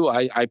going to do.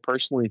 I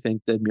personally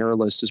think that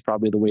mirrorless is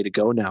probably the way to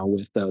go now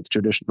with the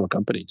traditional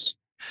companies.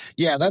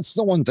 Yeah, that's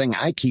the one thing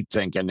I keep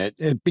thinking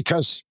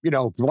because,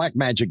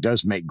 Blackmagic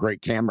does make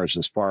great cameras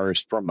as far as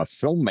from a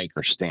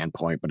filmmaker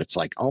standpoint, but it's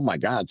like, oh my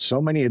God,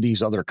 so many of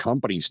these other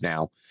companies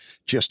now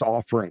just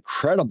offer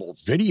incredible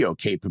video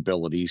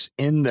capabilities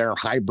in their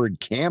hybrid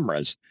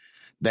cameras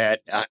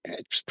that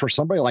for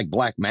somebody like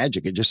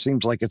Blackmagic, it just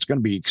seems like it's going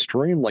to be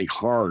extremely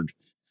hard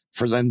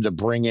for them to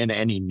bring in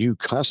any new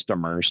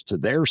customers to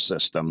their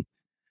system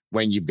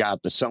when you've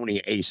got the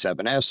Sony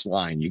A7S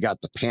line, you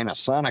got the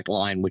Panasonic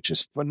line, which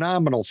is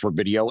phenomenal for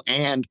video,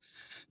 and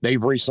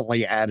they've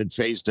recently added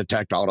phase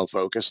detect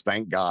autofocus.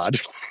 Thank God.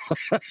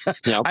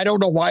 Yep. I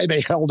don't know why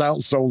they held out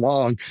so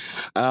long.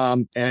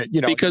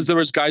 Because there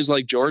was guys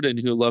like Jordan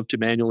who loved to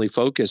manually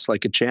focus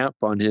like a champ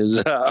on his.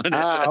 Okay,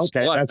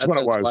 that's what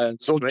it was.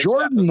 So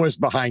Jordan was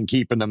behind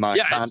keeping them on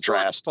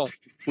contrast.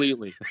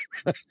 Completely.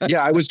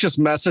 Yeah, I was just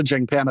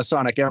messaging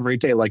Panasonic every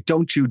day, like,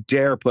 don't you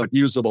dare put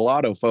usable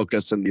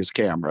autofocus in these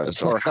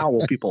cameras, or how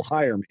will people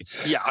hire me?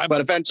 Yeah, but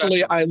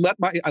eventually I let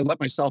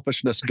my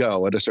selfishness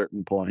go at a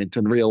certain point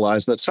and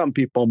realized that some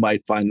people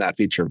might find that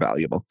feature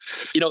valuable.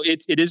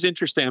 It is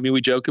interesting. I mean,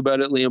 we joke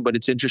about it, Liam, but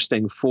it's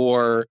interesting.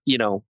 For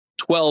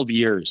 12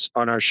 years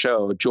on our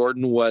show,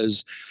 Jordan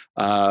was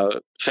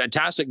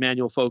fantastic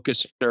manual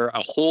focuser,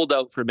 a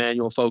holdout for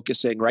manual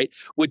focusing, right?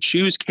 Would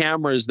choose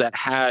cameras that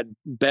had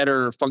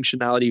better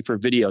functionality for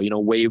video,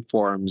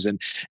 waveforms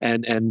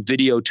and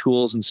video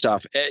tools and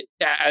stuff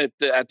at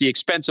the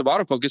expense of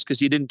autofocus, because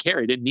he didn't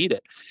care. He didn't need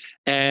it.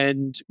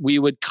 And we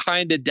would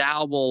kind of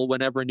dabble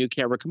whenever a new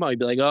camera come out. He'd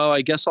be like, oh,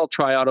 I guess I'll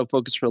try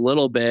autofocus for a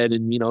little bit.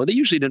 And, they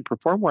usually didn't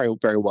perform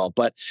very well.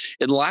 But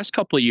in the last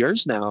couple of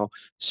years now,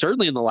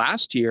 certainly in the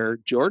last year,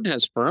 Jordan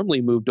has firmly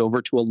moved over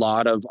to a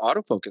lot of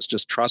autofocus,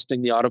 just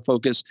trusting the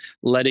autofocus,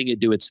 letting it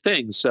do its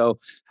thing. So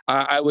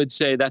I would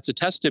say that's a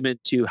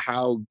testament to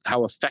how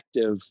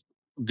effective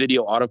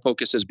video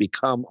autofocus has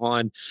become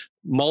on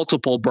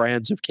multiple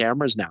brands of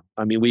cameras now.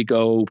 I mean, we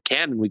go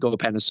Canon, we go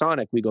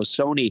Panasonic, we go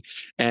Sony,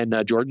 and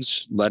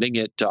Jordan's letting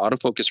it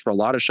autofocus for a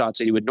lot of shots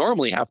that he would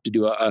normally have to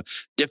do a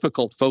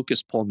difficult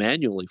focus pull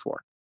manually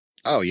for.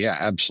 Oh, yeah,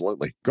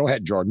 absolutely. Go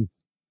ahead, Jordan.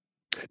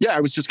 Yeah, I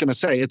was just going to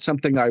say, it's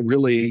something I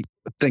really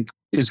think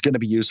is going to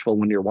be useful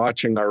when you're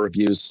watching our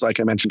reviews. Like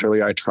I mentioned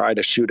earlier, I try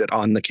to shoot it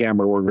on the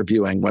camera we're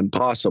reviewing when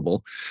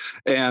possible.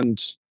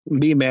 And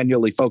me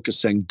manually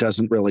focusing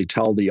doesn't really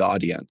tell the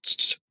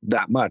audience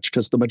that much,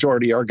 because the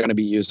majority are going to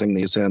be using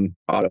these in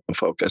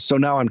autofocus. So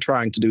now I'm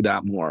trying to do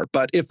that more.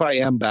 But if I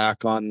am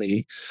back on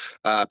the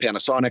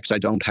Panasonics, I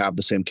don't have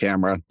the same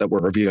camera that we're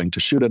reviewing to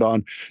shoot it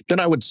on,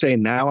 then I would say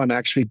now I'm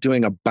actually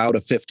doing about a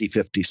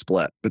 50-50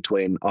 split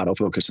between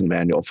autofocus and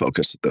manual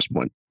focus at this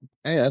point.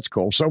 Hey, that's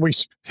cool. So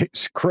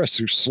Chris,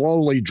 who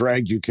slowly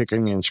dragged you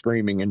kicking and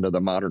screaming into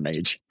the modern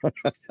age.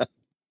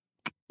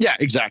 Yeah,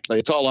 exactly.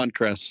 It's all on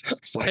Chris.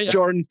 It's like,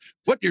 Jordan,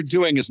 what you're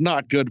doing is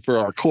not good for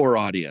our core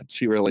audience.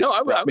 He really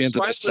brought me into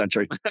this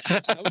century.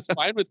 I was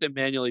fine with him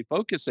manually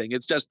focusing.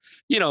 It's just,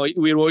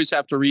 we'd always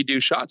have to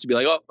redo shots and be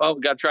like, oh,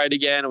 got to try it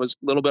again. It was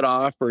a little bit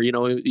off, or,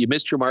 you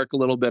missed your mark a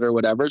little bit or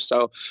whatever.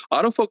 So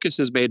autofocus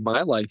has made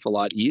my life a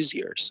lot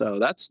easier. So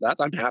that's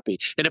I'm happy.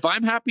 And if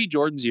I'm happy,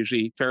 Jordan's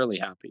usually fairly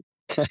happy.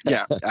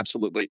 Yeah,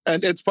 absolutely.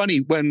 And it's funny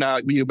when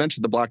you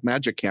mentioned the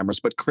Blackmagic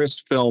cameras, but Chris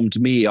filmed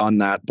me on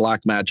that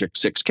Blackmagic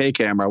 6K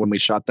camera when we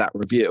shot that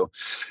review.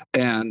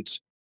 And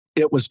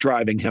it was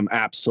driving him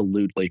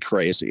absolutely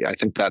crazy. I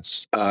think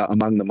that's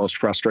among the most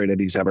frustrated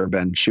he's ever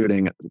been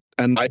shooting.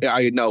 And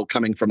I know,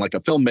 coming from like a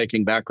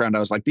filmmaking background, I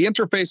was like, the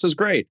interface is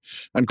great.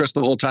 And Chris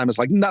the whole time is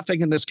like,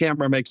 nothing in this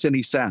camera makes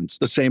any sense.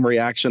 The same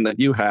reaction that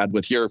you had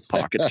with your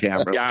pocket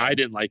camera. Yeah, I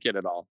didn't like it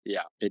at all.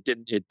 Yeah, it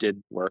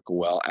didn't work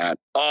well at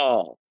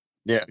all.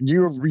 Yeah,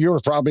 you were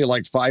probably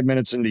like 5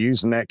 minutes into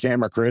using that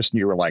camera, Chris, and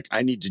you were like,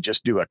 I need to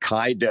just do a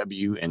Kai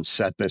W and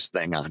set this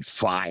thing on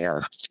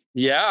fire.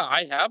 Yeah,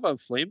 I have a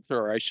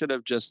flamethrower. I should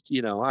have just,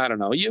 I don't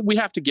know. We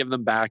have to give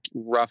them back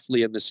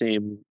roughly in the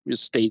same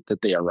state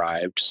that they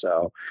arrived.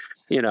 So,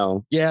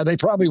 Yeah, they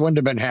probably wouldn't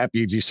have been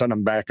happy if you sent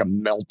them back a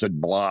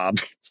melted blob.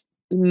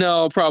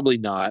 No, probably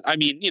not. I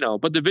mean,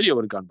 but the video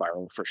would have gone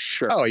viral for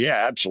sure. Oh,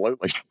 yeah,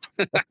 absolutely.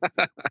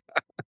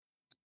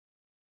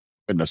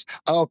 Goodness.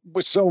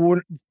 So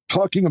when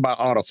talking about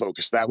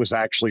autofocus, that was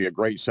actually a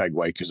great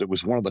segue, because it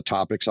was one of the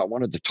topics I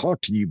wanted to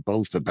talk to you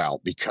both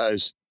about,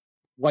 because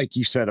like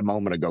you said a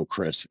moment ago,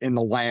 Chris, in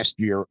the last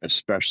year,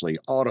 especially,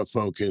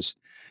 autofocus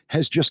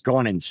has just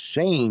gone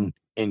insane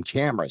in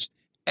cameras.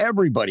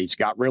 Everybody's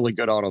got really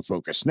good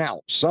autofocus.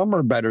 Now, some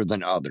are better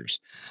than others.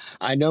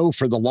 I know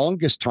for the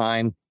longest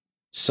time,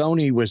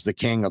 Sony was the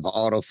king of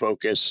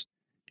autofocus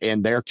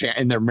in their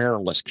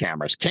mirrorless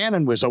cameras.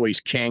 Canon was always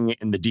king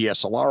in the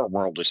DSLR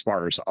world as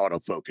far as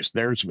autofocus.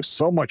 Theirs was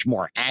so much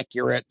more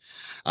accurate.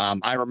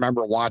 I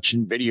remember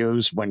watching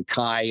videos when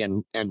Kai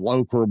and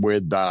Loke were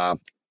with their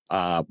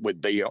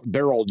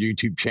old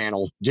YouTube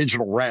channel,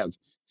 Digital Rev,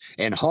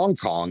 in Hong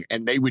Kong,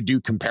 and they would do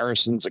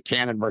comparisons of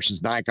Canon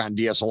versus Nikon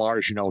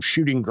DSLRs,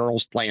 shooting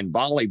girls playing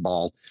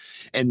volleyball,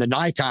 and the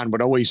Nikon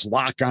would always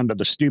lock onto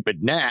the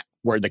stupid net,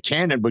 where the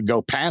Canon would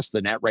go past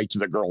the net right to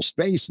the girl's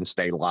face and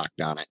stay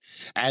locked on it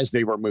as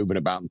they were moving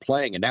about and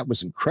playing. And that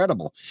was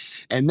incredible.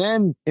 And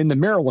then in the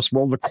mirrorless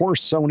world, of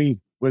course, Sony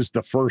was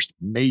the first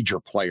major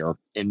player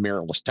in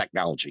mirrorless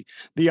technology.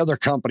 The other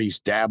companies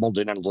dabbled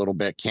in it a little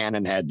bit.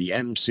 Canon had the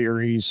M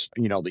series,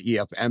 the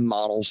EFM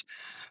models.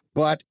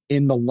 But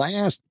in the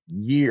last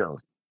year,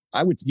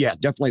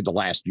 definitely the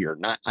last year.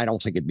 I don't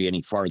think it'd be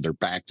any farther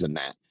back than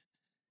that.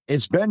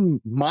 It's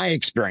been my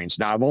experience.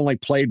 Now, I've only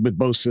played with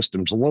both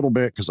systems a little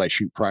bit because I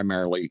shoot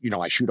primarily,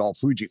 I shoot all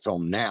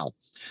Fujifilm now.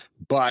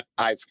 But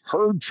I've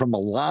heard from a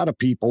lot of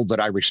people that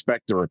I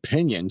respect their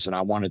opinions, and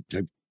I wanted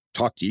to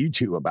talk to you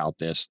two about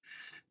this,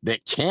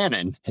 that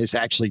Canon has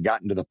actually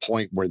gotten to the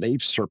point where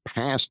they've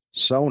surpassed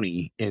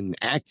Sony in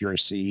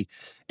accuracy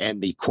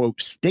and the,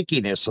 quote,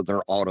 stickiness of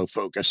their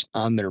autofocus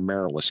on their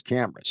mirrorless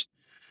cameras.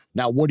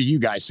 Now, what do you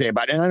guys say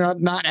about it? And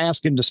I'm not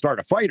asking to start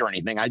a fight or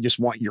anything. I just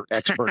want your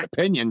expert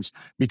opinions,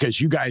 because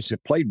you guys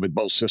have played with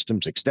both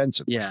systems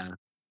extensively. Yeah.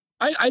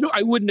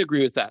 I wouldn't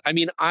agree with that. I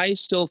mean, I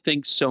still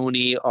think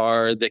Sony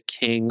are the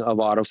king of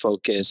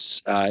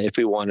autofocus, if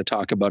we want to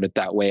talk about it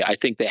that way. I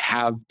think they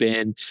have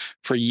been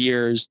for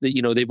years. That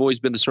they've always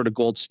been the sort of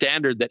gold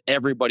standard that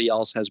everybody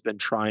else has been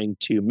trying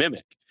to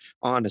mimic,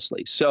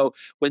 honestly. So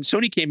when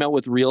Sony came out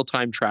with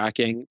real-time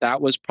tracking,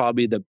 that was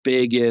probably the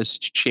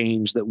biggest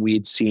change that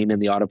we'd seen in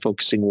the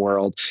autofocusing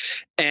world.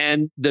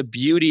 And the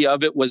beauty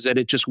of it was that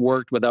it just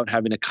worked without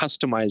having to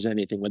customize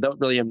anything, without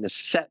really having to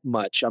set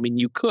much. I mean,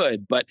 you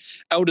could, but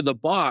out of the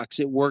box,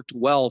 it worked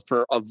well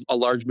for a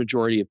large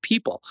majority of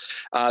people.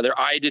 Their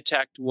eye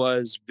detect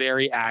was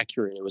very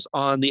accurate. It was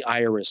on the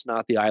iris,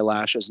 not the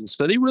eyelashes. And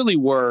so they really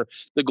were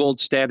the gold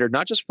standard,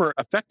 not just for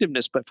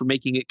effectiveness, but for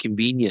making it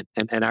convenient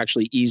and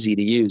actually easy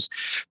to use.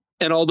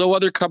 And although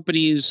other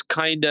companies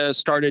kind of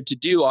started to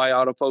do eye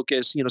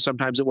autofocus,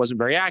 sometimes it wasn't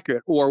very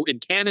accurate. Or in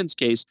Canon's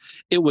case,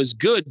 it was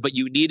good, but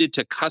you needed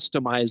to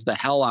customize the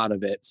hell out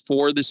of it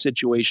for the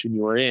situation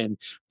you were in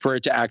for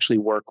it to actually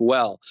work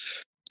well.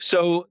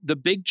 So the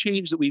big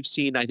change that we've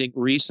seen, I think,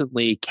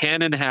 recently,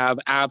 Canon have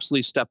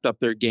absolutely stepped up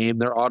their game.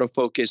 Their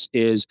autofocus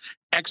is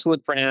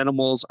excellent for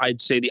animals. I'd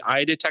say the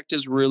eye detect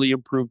has really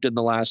improved in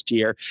the last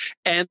year,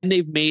 and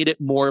they've made it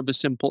more of a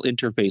simple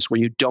interface where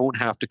you don't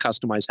have to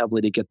customize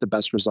heavily to get the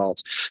best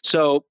results.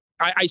 So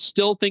I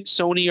still think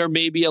Sony are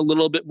maybe a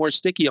little bit more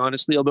sticky,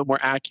 honestly, a little bit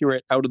more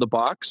accurate out of the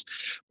box,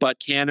 but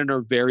Canon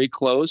are very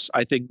close.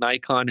 I think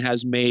Nikon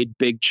has made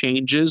big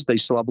changes. They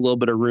still have a little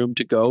bit of room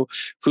to go.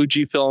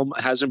 Fujifilm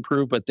has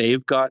improved, but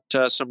they've got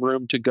some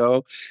room to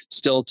go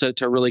still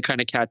to really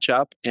kind of catch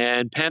up.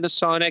 And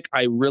Panasonic,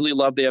 I really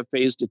love they have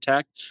phase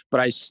detect, but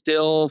I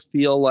still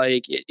feel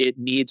like it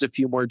needs a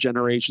few more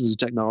generations of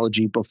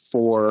technology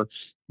before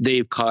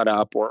they've caught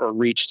up or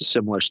reached a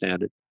similar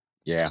standard.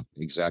 Yeah,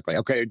 exactly.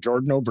 Okay,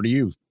 Jordan, over to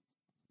you.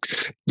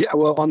 Yeah,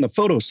 well, on the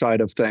photo side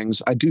of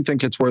things, I do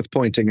think it's worth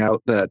pointing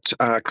out that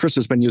Chris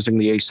has been using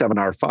the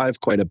A7R5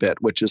 quite a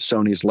bit, which is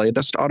Sony's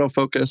latest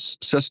autofocus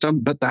system,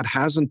 but that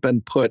hasn't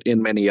been put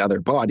in many other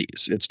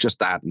bodies. It's just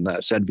that and the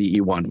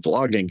ZVE1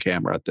 vlogging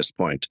camera at this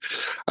point,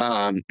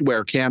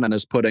 where Canon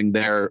is putting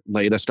their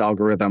latest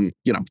algorithm,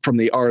 from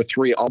the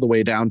R3 all the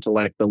way down to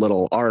like the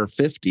little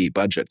R50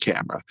 budget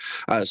camera.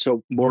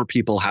 So more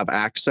people have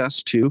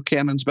access to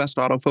Canon's best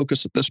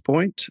autofocus at this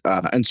point.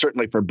 And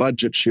certainly for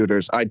budget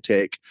shooters, I'd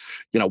take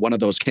one of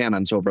those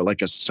Canons over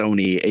like a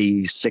Sony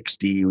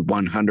A6100,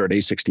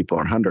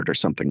 A6400 or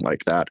something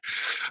like that.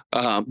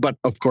 But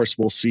of course,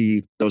 we'll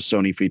see those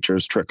Sony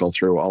features trickle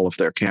through all of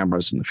their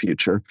cameras in the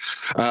future.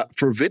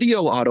 For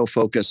video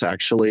autofocus,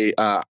 actually,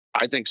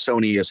 I think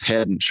Sony is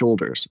head and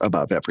shoulders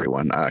above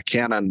everyone.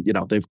 Canon,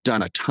 they've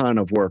done a ton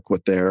of work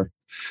with their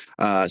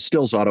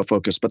stills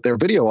autofocus, but their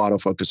video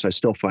autofocus I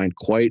still find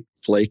quite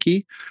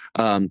flaky.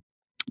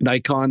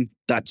 Nikon,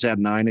 that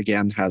Z9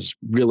 again has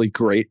really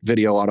great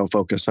video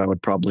autofocus. I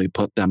would probably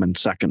put them in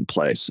second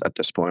place at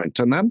this point.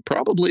 And then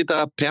probably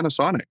the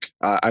Panasonic.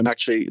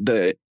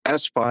 The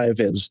S5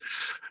 is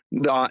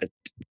not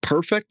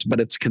perfect, but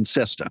it's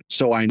consistent.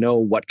 So I know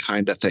what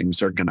kind of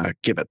things are going to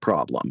give it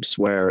problems.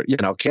 Where,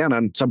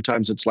 Canon,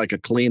 sometimes it's like a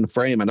clean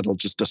frame and it'll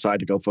just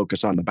decide to go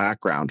focus on the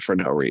background for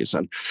no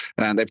reason.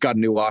 And they've got a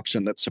new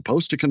option that's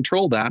supposed to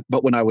control that.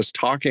 But when I was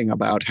talking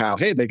about how,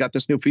 hey, they got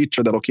this new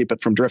feature that'll keep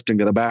it from drifting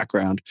to the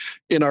background,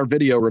 in our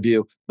video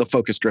review, the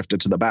focus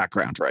drifted to the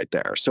background right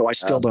there. So I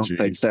still don't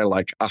think they're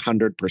like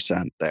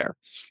 100% there.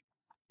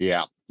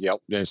 Yeah. Yep.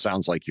 It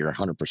sounds like you're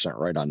 100%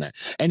 right on that.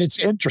 And it's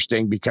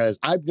interesting because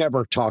I've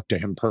never talked to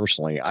him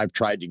personally. I've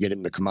tried to get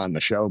him to come on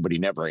the show, but he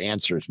never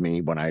answers me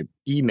when I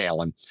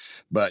email him.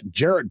 But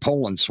Jared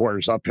Poland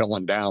swears uphill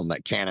and down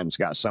that Canon's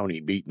got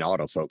Sony beating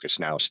autofocus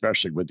now,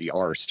 especially with the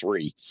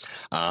R3.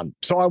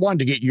 So I wanted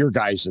to get your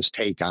guys'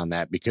 take on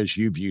that because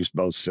you've used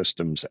both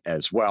systems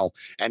as well.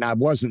 And I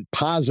wasn't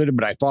positive,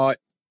 but I thought,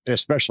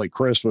 especially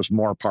Chris, was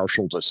more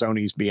partial to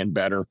Sony's being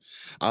better.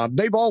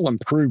 They've all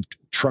improved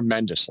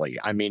tremendously.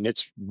 I mean,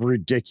 it's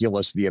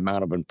ridiculous the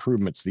amount of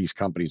improvements these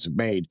companies have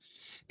made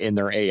in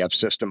their AF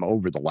system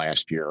over the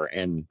last year,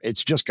 and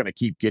it's just going to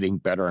keep getting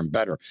better and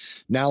better.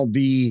 Now,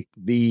 the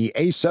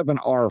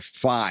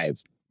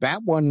A7R5,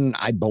 that one,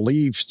 I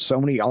believe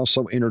Sony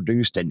also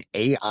introduced an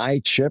AI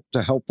chip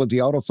to help with the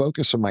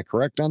autofocus. Am I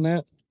correct on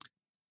that?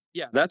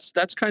 Yeah,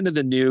 that's kind of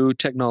the new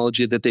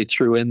technology that they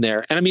threw in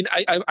there. And I mean,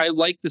 I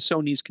like the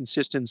Sony's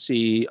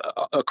consistency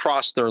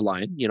across their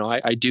line.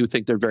 I do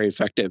think they're very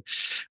effective.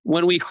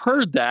 When we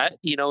heard that,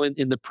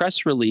 in the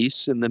press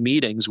release in the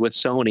meetings with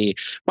Sony,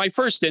 my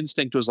first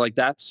instinct was like,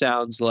 that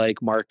sounds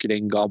like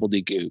marketing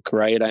gobbledygook,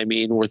 right? I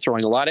mean, we're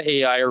throwing a lot of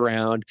AI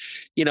around.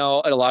 A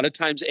lot of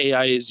times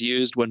AI is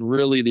used when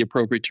really the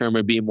appropriate term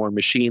would be more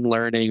machine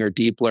learning or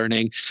deep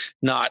learning,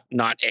 not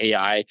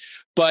AI.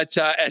 But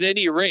at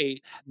any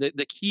rate,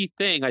 the key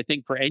thing, I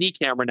think, for any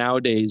camera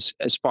nowadays,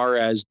 as far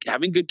as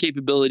having good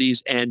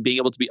capabilities and being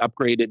able to be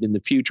upgraded in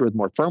the future with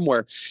more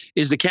firmware,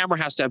 is the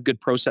camera has to have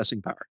good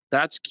processing power.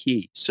 That's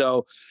key.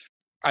 So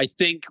I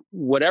think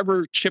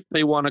whatever chip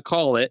they want to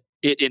call it,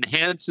 it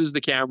enhances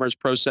the camera's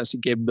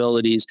processing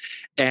capabilities.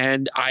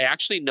 And I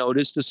actually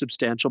noticed a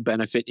substantial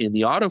benefit in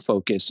the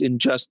autofocus in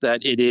just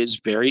that it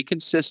is very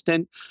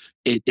consistent.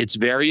 It's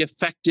very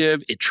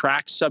effective. It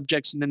tracks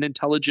subjects in an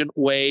intelligent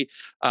way.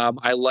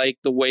 I like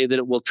the way that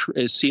it will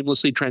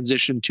seamlessly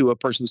transition to a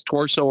person's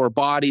torso or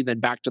body, then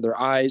back to their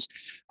eyes,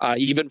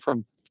 even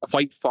from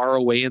quite far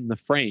away in the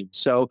frame.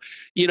 So,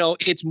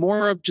 it's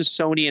more of just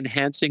Sony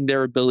enhancing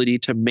their ability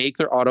to make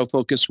their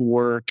autofocus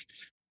work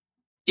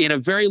in a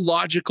very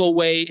logical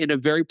way, in a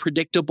very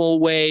predictable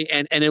way,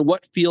 and in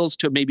what feels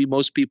to maybe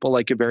most people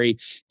like a very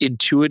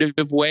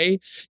intuitive way.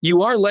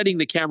 You are letting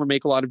the camera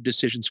make a lot of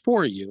decisions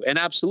for you. And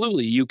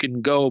absolutely, you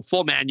can go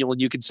full manual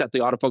and you can set the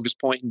autofocus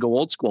point and go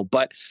old school.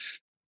 But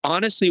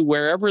honestly,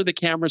 wherever the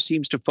camera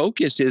seems to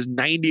focus is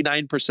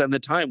 99% of the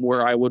time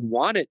where I would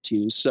want it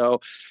to.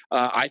 So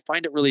I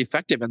find it really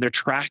effective. And they're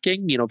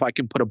tracking, if I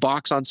can put a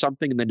box on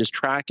something and then just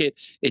track it,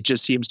 it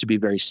just seems to be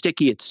very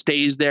sticky. It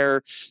stays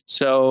there.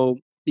 So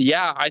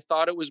yeah, I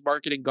thought it was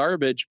marketing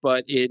garbage,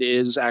 but it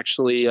is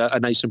actually a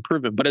nice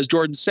improvement. But as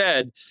Jordan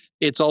said,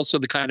 it's also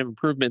the kind of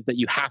improvement that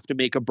you have to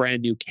make a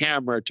brand new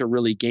camera to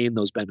really gain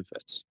those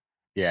benefits.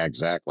 Yeah,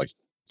 exactly.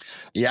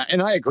 Yeah,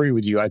 and I agree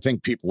with you. I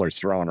think people are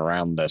throwing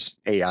around this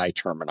AI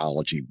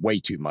terminology way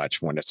too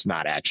much when it's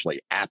not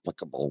actually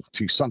applicable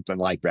to something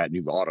like that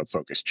new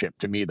autofocus chip.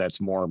 To me, that's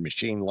more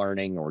machine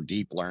learning or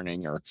deep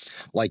learning, or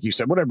like you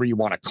said, whatever you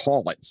want to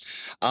call it.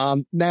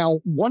 Now,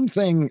 one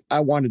thing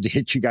I wanted to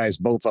hit you guys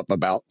both up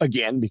about,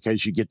 again,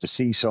 because you get to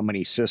see so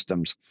many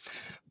systems.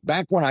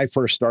 Back when I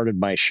first started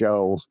my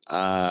show,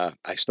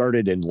 I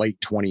started in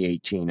late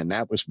 2018, and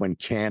that was when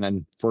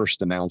Canon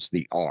first announced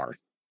the R.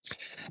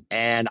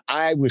 And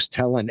I was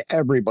telling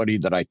everybody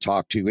that I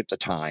talked to at the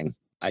time,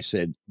 I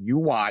said, you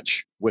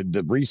watch with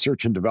the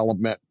research and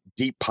development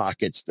deep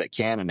pockets that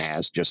Canon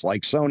has, just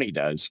like Sony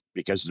does,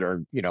 because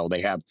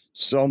they have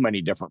so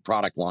many different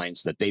product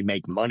lines that they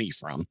make money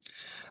from,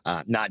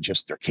 not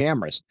just their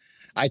cameras.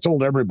 I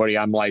told everybody,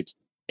 I'm like,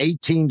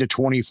 18 to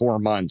 24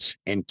 months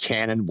and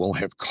Canon will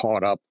have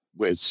caught up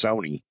with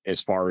Sony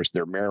as far as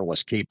their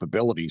mirrorless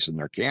capabilities in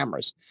their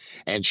cameras.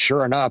 And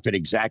sure enough, at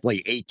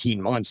exactly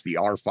 18 months, the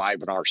R5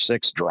 and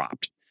R6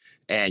 dropped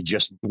and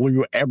just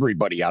blew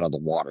everybody out of the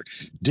water.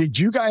 Did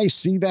you guys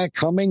see that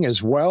coming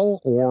as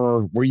well?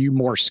 Or were you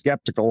more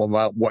skeptical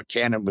about what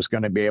Canon was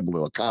going to be able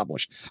to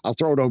accomplish? I'll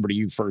throw it over to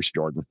you first,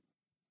 Jordan.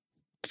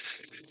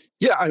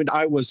 Yeah, I mean,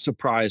 I was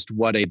surprised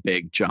what a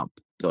big jump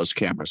those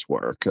cameras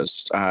were,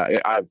 because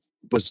I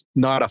was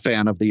not a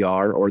fan of the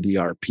R or the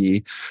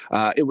RP.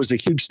 It was a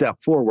huge step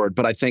forward,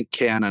 but I think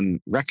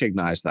Canon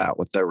recognized that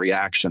with their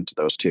reaction to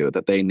those two,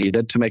 that they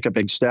needed to make a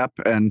big step.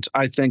 And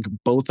I think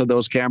both of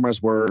those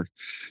cameras were,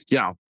 you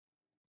know,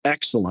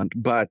 excellent,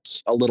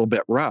 but a little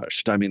bit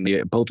rushed. I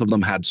mean, both of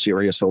them had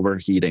serious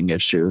overheating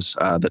issues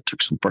that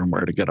took some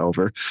firmware to get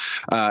over.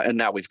 And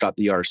now we've got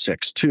the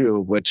R6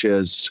 too, which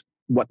is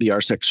what the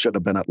R6 should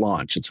have been at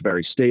launch. It's a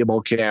very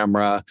stable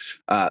camera.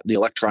 The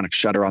electronic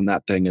shutter on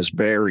that thing is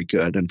very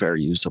good and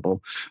very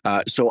usable.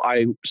 So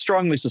I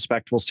strongly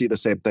suspect we'll see the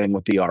same thing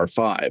with the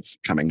R5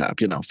 coming up.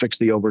 You know, fix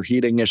the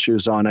overheating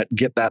issues on it,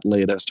 get that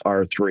latest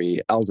R3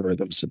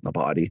 algorithms in the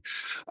body.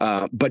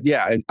 But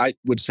yeah, I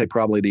would say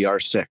probably the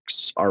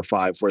R6,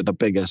 R5 were the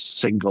biggest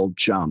single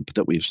jump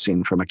that we've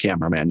seen from a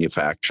camera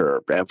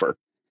manufacturer ever.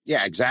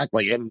 Yeah,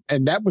 exactly.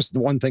 And that was the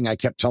one thing I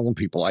kept telling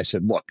people. I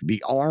said, look,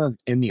 the R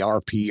and the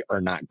RP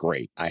are not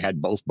great. I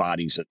had both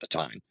bodies at the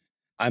time.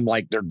 I'm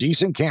like, they're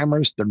decent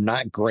cameras. They're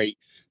not great.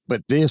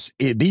 But these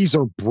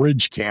are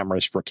bridge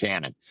cameras for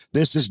Canon.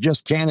 This is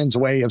just Canon's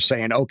way of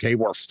saying, okay,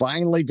 we're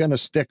finally going to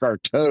stick our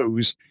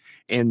toes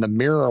in the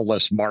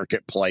mirrorless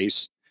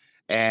marketplace,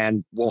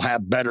 and we'll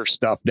have better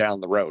stuff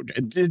down the road.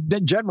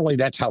 And generally,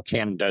 that's how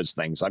Canon does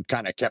things. I've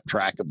kind of kept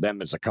track of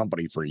them as a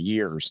company for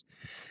years.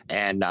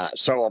 And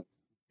so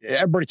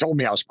everybody told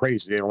me I was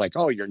crazy. They were like,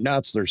 oh, you're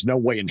nuts. There's no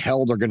way in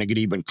hell they're going to get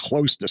even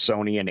close to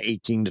Sony in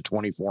 18 to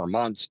 24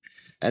 months.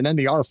 And then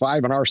the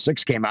R5 and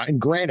R6 came out. And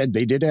granted,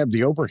 they did have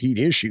the overheat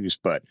issues,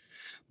 but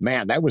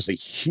man, that was a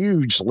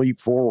huge leap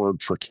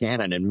forward for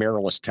Canon and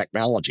mirrorless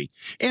technology.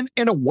 In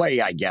a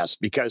way, I guess,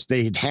 because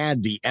they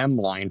had the M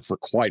line for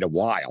quite a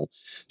while.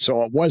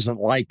 So it wasn't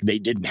like they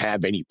didn't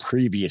have any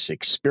previous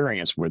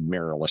experience with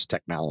mirrorless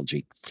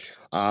technology.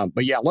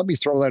 But yeah, let me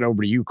throw that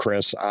over to you,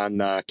 Chris, on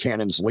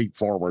Canon's leap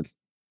forward.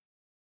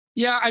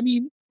 Yeah, I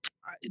mean,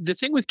 the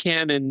thing with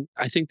Canon,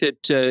 I think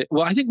that,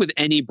 well, I think with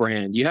any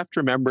brand, you have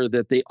to remember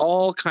that they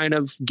all kind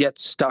of get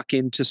stuck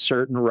into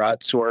certain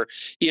ruts, or,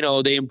 you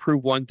know, they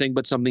improve one thing,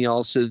 but something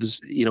else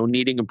is, you know,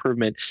 needing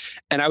improvement.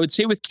 And I would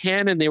say with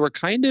Canon, they were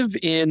kind of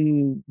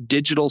in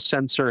digital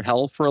sensor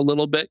hell for a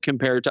little bit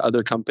compared to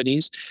other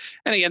companies.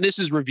 And again, this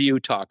is review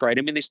talk, right?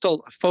 I mean,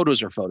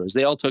 photos are photos.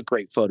 They all took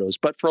great photos.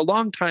 But for a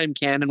long time,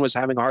 Canon was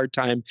having a hard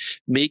time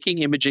making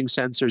imaging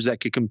sensors that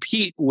could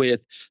compete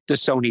with the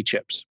Sony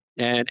chips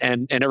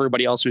and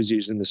everybody else was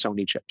using the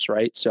Sony chips,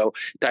 right? So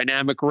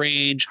dynamic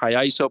range,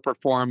 high ISO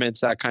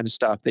performance, that kind of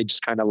stuff, they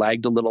just kind of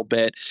lagged a little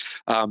bit.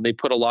 They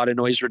put a lot of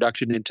noise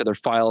reduction into their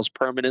files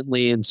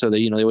permanently, and so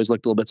they always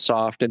looked a little bit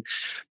soft. And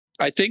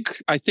I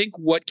think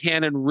what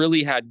Canon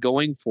really had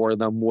going for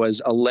them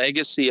was a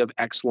legacy of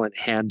excellent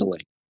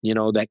handling. You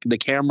know, that the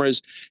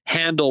cameras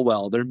handle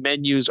well, their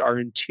menus are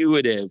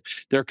intuitive,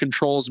 their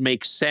controls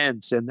make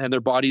sense, and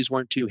their bodies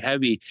weren't too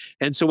heavy.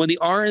 And so when the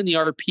R and the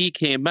RP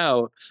came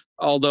out,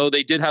 although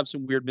they did have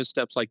some weird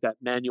missteps like that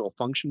manual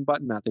function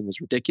button, that thing was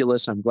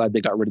ridiculous. I'm glad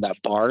they got rid of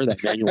that bar,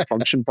 that manual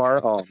function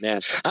bar. Oh,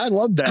 man. I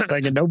love that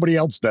thing, and nobody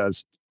else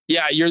does.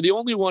 Yeah, you're the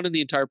only one in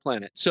the entire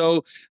planet.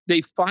 So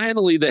they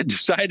finally then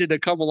decided to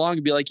come along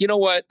and be like, you know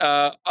what?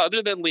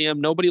 Other than Liam,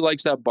 nobody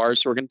likes that bar,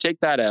 so we're going to take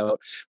that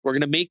out. We're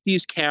going to make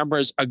these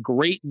cameras a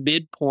great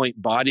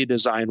midpoint body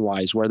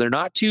design-wise, where they're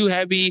not too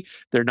heavy,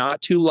 they're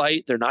not too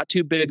light, they're not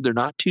too big, they're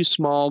not too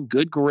small,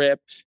 good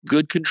grip,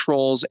 good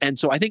controls. And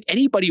so I think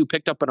anybody who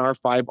picked up an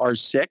R5,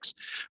 R6,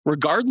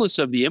 regardless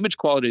of the image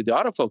quality of the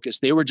autofocus,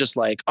 they were just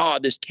like, oh,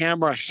 this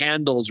camera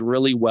handles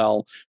really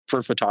well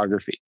for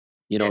photography.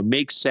 You know, it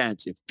makes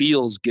sense. It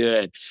feels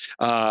good.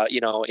 You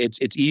know, it's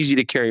easy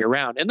to carry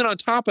around. And then on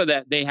top of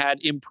that, they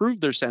had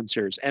improved their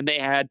sensors, and they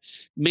had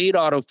made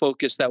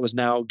autofocus that was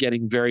now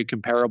getting very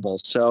comparable.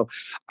 So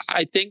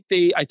I think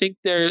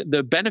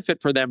the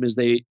benefit for them is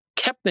they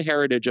kept the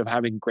heritage of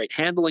having great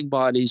handling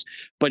bodies,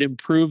 but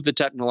improved the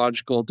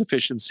technological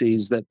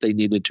deficiencies that they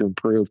needed to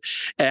improve.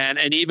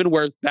 And even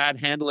where bad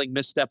handling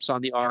missteps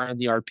on the R and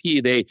the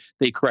RP,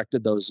 they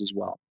corrected those as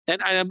well.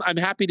 And I'm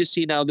happy to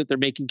see now that they're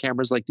making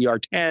cameras like the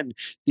R10,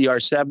 the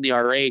R7, the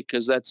R8,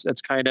 because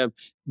that's kind of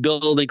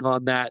building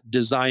on that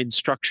design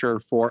structure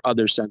for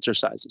other sensor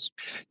sizes.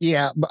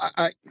 Yeah,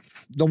 but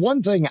the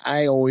one thing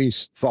I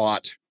always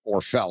thought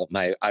or felt,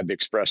 and I've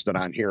expressed it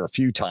on here a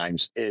few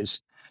times,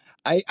 is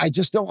I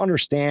just don't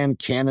understand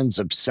Canon's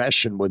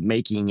obsession with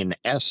making an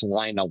S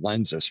line of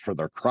lenses for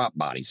their crop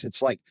bodies.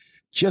 It's like,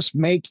 just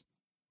make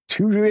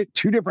two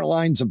different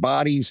lines of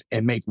bodies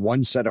and make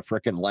one set of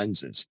frickin'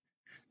 lenses.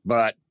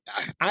 But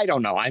I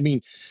don't know. I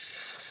mean,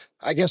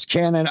 I guess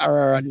Canon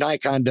or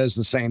Nikon does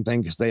the same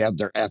thing because they have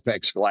their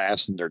FX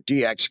glass and their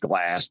DX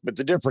glass. But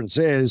the difference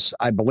is,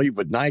 I believe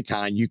with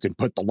Nikon, you can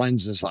put the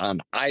lenses on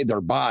either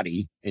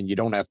body and you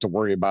don't have to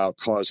worry about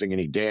causing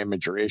any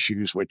damage or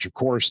issues, which, of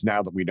course,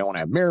 now that we don't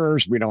have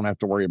mirrors, we don't have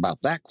to worry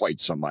about that quite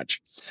so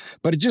much.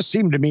 But it just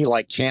seemed to me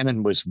like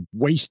Canon was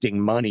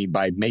wasting money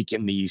by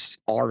making these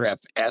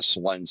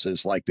RFS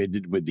lenses like they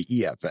did with the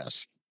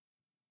EFS.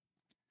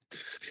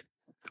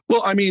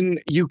 Well, I mean,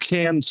 you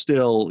can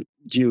still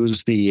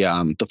use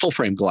the full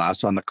frame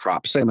glass on the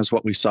crop, same as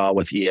what we saw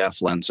with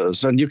EF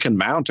lenses. And you can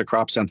mount a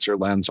crop sensor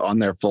lens on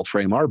their full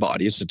frame R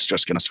bodies. It's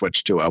just going to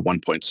switch to a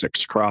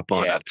 1.6 crop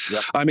on it.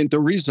 Yep. I mean, the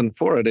reason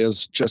for it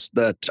is just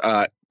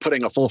that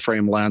putting a full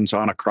frame lens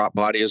on a crop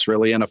body is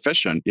really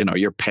inefficient. You know,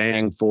 you're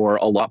paying for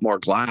a lot more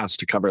glass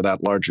to cover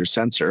that larger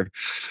sensor.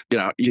 You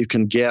know, you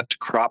can get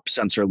crop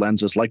sensor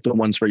lenses like the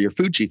ones for your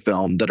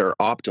Fujifilm that are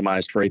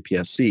optimized for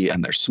APS-C,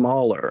 and they're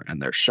smaller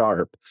and they're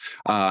sharp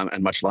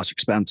and much less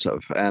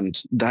expensive.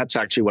 And that's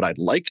actually what I'd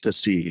like to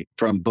see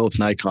from both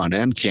Nikon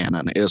and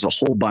Canon, is a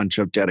whole bunch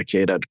of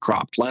dedicated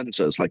cropped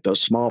lenses, like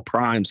those small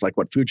primes, like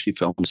what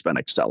Fujifilm's been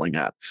excelling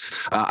at.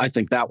 I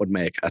think that would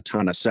make a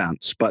ton of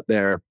sense, but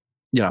their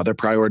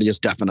priority is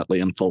definitely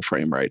in full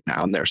frame right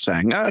now. And they're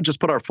saying, just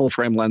put our full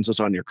frame lenses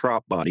on your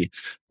crop body.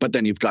 But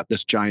then you've got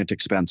this giant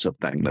expensive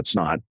thing that's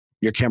not,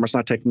 your camera's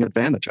not taking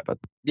advantage of it.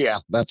 Yeah,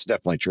 that's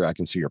definitely true. I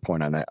can see your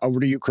point on that. Over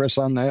to you, Chris,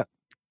 on that.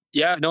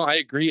 Yeah, no, I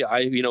agree.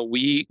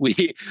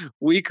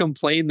 We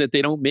complain that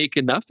they don't make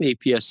enough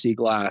APS-C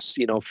glass,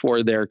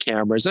 for their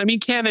cameras. I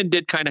mean, Canon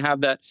did kind of have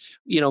that,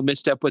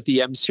 misstep with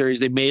the M series.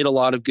 They made a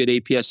lot of good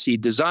APS-C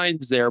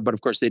designs there, but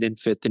of course they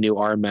didn't fit the new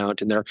R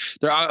mount, and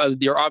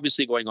they're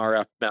obviously going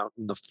RF mount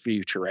in the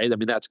future, right? I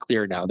mean, that's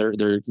clear now.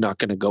 They're not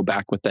going to go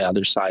back with the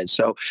other side.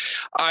 So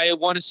I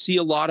want to see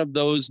a lot of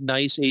those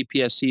nice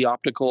APS-C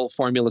optical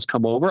formulas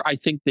come over. I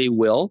think they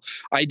will.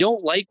 I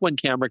don't like when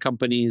camera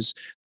companies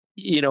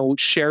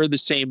share the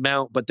same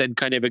mount, but then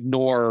kind of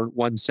ignore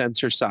one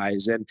sensor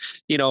size. And,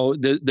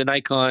 the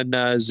Nikon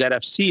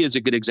ZFC is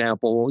a good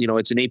example.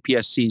 It's an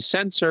APS-C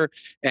sensor,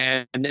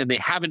 and they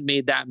haven't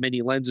made that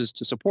many lenses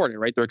to support it,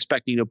 right? They're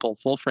expecting to pull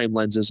full frame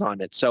lenses on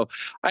it. So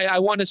I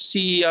want to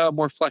see a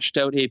more fleshed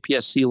out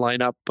APS-C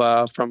lineup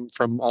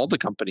from all the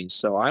companies.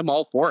 So I'm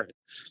all for it.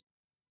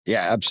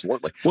 Yeah,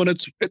 absolutely. Well,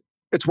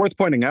 it's worth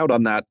pointing out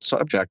on that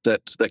subject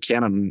that the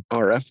Canon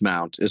RF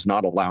mount is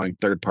not allowing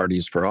third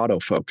parties for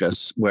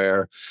autofocus,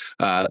 where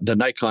the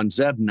Nikon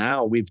Z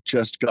now, we've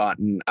just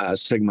gotten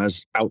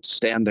Sigma's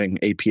outstanding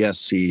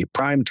APS-C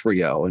prime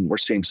trio, and we're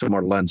seeing some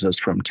more lenses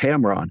from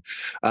Tamron.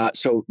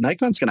 So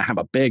Nikon's going to have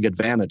a big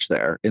advantage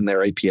there in their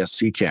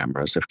APS-C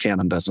cameras if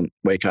Canon doesn't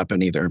wake up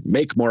and either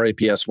make more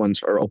APS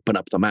ones or open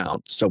up the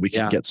mount so we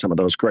can get some of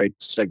those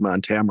great Sigma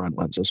and Tamron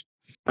lenses.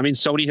 I mean,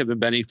 Sony have been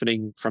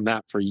benefiting from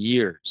that for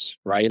years,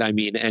 right? I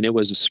mean, and it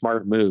was a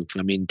smart move.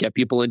 I mean, get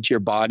people into your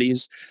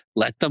bodies,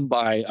 let them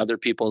buy other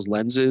people's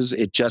lenses.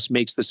 It just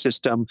makes the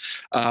system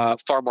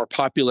far more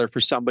popular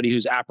for somebody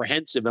who's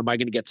apprehensive. Am I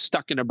going to get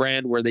stuck in a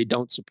brand where they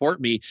don't support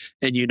me?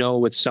 And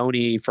with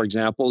Sony, for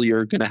example,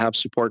 you're going to have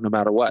support no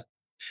matter what.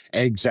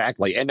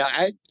 Exactly. And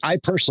I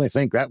personally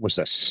think that was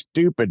a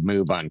stupid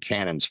move on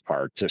Canon's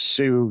part to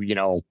sue,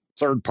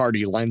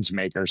 third-party lens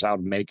makers out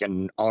of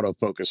making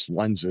autofocus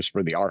lenses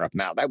for the RF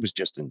mount. That was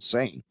just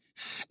insane.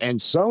 And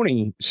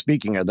Sony,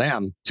 speaking of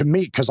them, to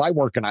me, because I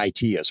work in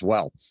IT as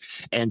well,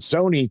 and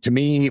Sony, to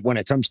me, when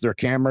it comes to their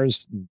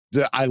cameras,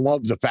 I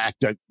love the fact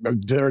that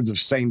they're the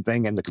same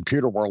thing in the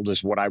computer world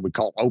as what I would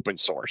call open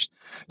source.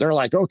 They're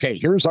like, okay,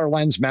 here's our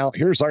lens mount,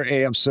 here's our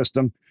AF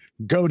system,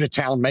 go to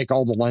town, make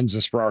all the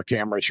lenses for our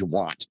cameras you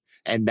want.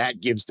 And that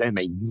gives them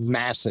a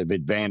massive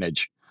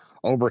advantage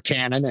over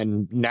Canon,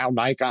 and now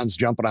Nikon's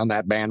jumping on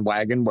that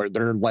bandwagon where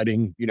they're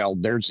letting,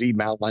 their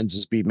Z-mount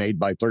lenses be made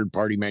by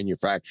third-party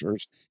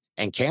manufacturers,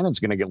 and Canon's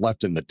going to get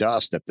left in the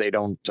dust if they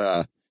don't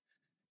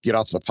get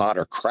off the pot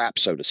or crap,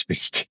 so to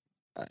speak.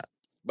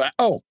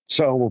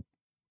 So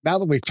now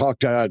that we've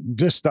talked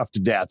this stuff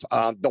to death,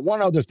 the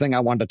one other thing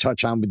I wanted to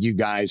touch on with you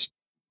guys,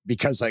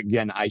 because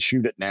again, I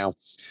shoot it now,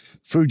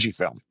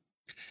 Fujifilm.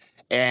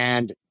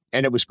 And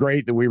it was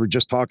great that we were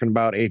just talking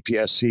about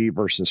APS-C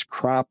versus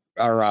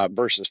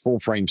versus full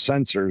frame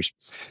sensors.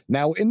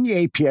 Now in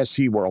the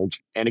APS-C world,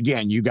 and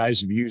again, you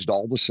guys have used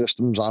all the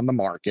systems on the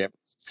market.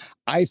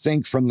 I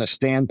think from the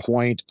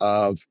standpoint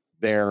of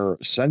their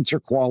sensor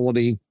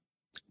quality,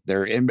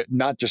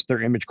 not just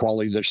their image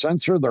quality, their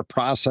sensor, their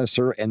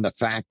processor, and the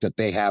fact that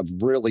they have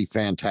really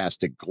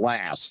fantastic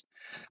glass,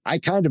 I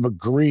kind of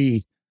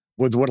agree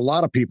with what a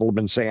lot of people have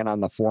been saying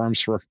on the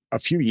forums for a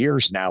few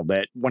years now,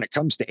 that when it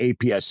comes to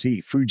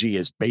APS-C, Fuji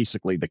is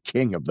basically the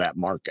king of that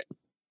market.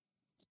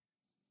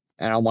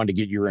 And I wanted to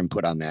get your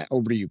input on that.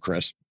 Over to you,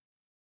 Chris.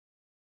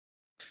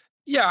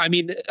 Yeah, I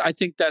mean, I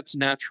think that's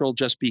natural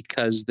just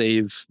because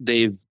they've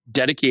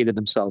dedicated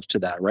themselves to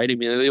that, right? I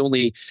mean, they're the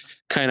only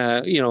kind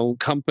of,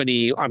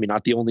 company, I mean,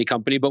 not the only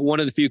company, but one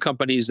of the few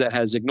companies that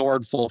has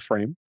ignored full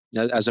frame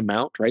as a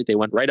mount, right? They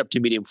went right up to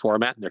medium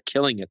format and they're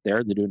killing it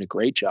there. They're doing a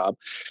great job.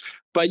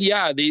 But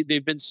yeah,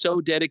 they've been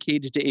so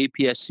dedicated to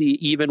APS-C,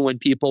 even when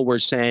people were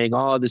saying,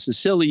 oh, this is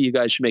silly, you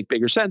guys should make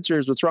bigger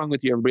sensors, what's wrong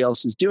with you, everybody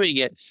else is doing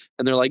it.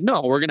 And they're like,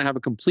 no, we're going to have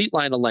a complete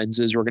line of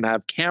lenses, we're going to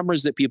have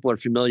cameras that people are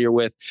familiar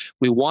with,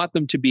 we want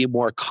them to be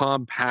more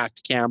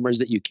compact cameras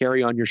that you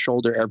carry on your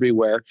shoulder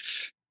everywhere.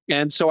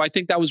 And so I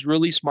think that was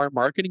really smart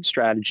marketing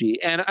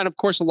strategy. And of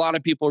course, a lot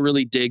of people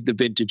really dig the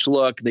vintage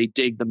look, they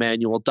dig the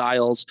manual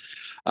dials.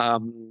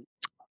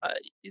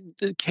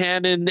 the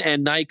Canon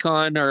and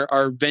Nikon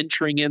are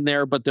venturing in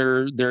there, but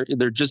they're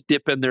just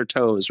dipping their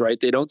toes, right?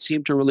 They don't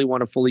seem to really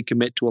want to fully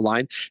commit to a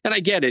line. And I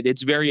get it;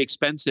 it's very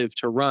expensive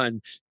to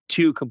run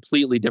two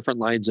completely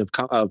different lines of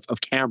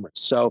cameras.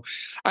 So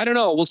I don't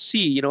know. We'll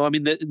see. I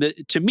mean,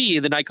 to me,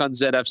 the Nikon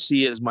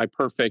ZFC is my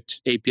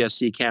perfect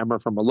APS-C camera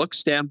from a look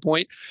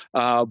standpoint,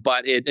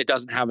 but it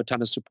doesn't have a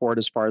ton of support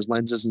as far as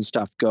lenses and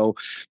stuff go.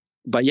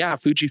 But yeah,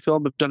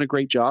 Fujifilm have done a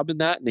great job in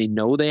that, and they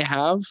know they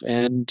have.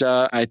 And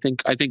I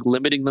think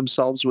limiting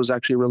themselves was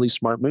actually a really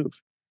smart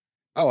move.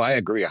 Oh, I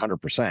agree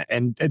 100%.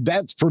 And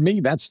that's, for me,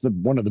 that's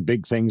one of the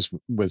big things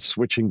with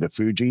switching to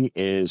Fuji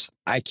is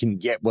I can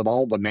get, with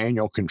all the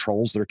manual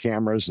controls their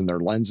cameras and their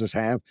lenses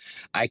have,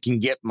 I can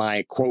get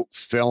my quote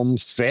film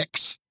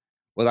fix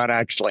without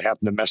actually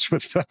having to mess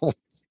with film.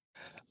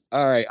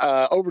 All right,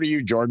 over to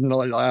you, Jordan.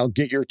 I'll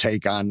get your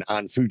take on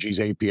Fuji's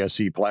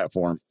APS-C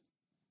platform.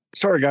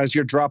 Sorry, guys,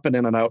 you're dropping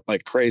in and out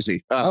like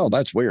crazy. Oh,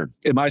 that's weird.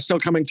 Am I still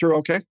coming through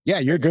okay? Yeah,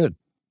 you're good.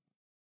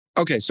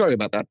 Okay, sorry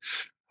about that.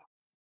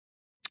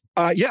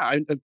 Yeah,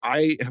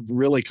 I have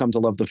really come to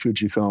love the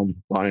Fujifilm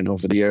line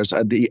over the years.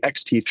 The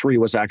X-T3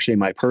 was actually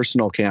my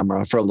personal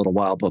camera for a little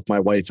while. Both my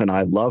wife and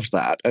I loved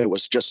that. It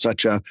was just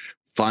such a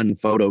fun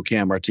photo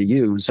camera to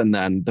use. And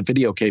then the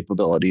video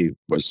capability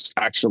was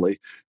actually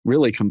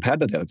really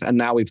competitive. And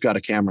now we've got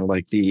a camera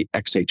like the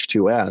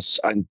XH2S,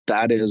 and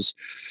that is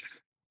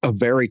a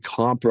very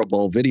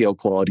comparable video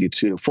quality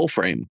to full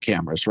frame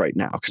cameras right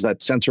now, because that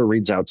sensor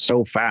reads out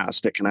so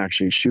fast it can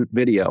actually shoot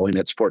video in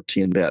its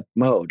 14-bit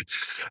mode.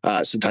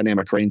 So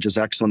dynamic range is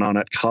excellent on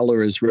it.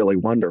 Color is really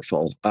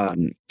wonderful.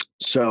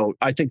 So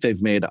I think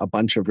they've made a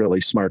bunch of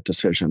really smart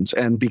decisions.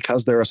 And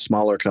because they're a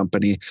smaller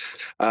company,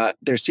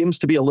 there seems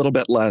to be a little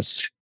bit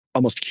less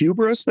almost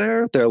hubris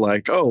there. They're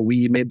like, oh,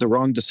 we made the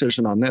wrong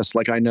decision on this.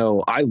 Like, I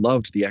know I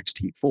loved the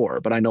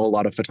X-T4, but I know a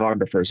lot of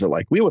photographers are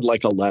like, we would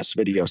like a less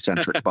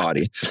video-centric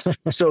body.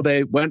 So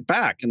they went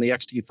back, and the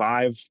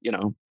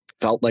X-T5,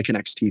 felt like an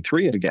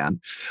X-T3 again.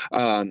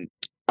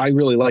 I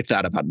really like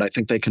that about it. I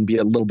think they can be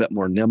a little bit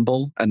more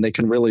nimble, and they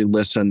can really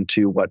listen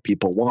to what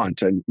people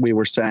want. And we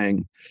were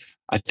saying,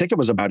 I think it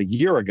was about a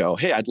year ago,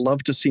 hey, I'd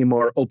love to see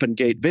more open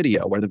gate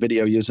video where the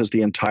video uses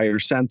the entire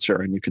sensor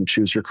and you can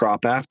choose your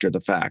crop after the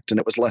fact. And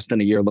it was less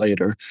than a year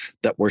later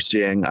that we're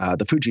seeing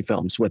the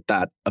Fujifilms with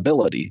that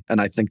ability.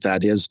 And I think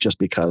that is just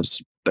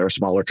because they're a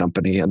smaller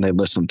company and they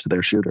listen to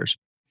their shooters.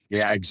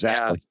 Yeah,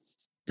 exactly.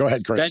 Go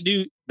ahead, Chris.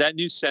 That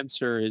new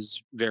sensor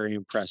is very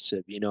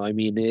impressive. I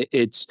mean,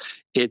 it's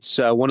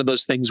one of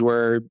those things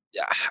where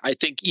I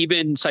think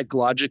even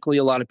psychologically,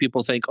 a lot of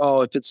people think,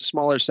 oh, if it's a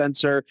smaller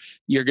sensor,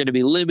 you're going to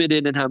be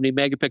limited in how many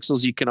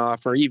megapixels you can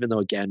offer, even though,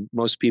 again,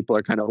 most people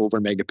are kind of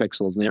over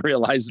megapixels and they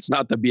realize it's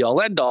not the be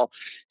all end all.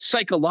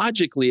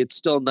 Psychologically, it's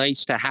still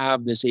nice to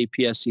have this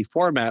APS-C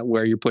format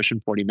where you're pushing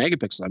 40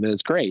 megapixels. I mean,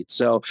 it's great.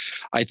 So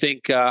I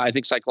think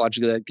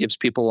psychologically that gives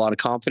people a lot of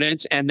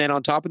confidence. And then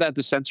on top of that,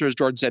 the sensor, as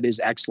Jordan said,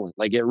 is excellent.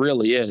 Like, it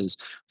really is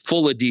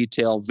full of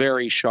detail,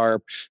 very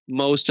sharp.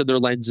 Most of their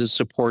lenses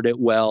support it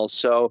well.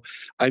 So,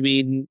 I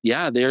mean,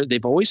 yeah,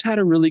 they've always had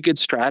a really good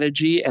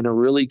strategy and a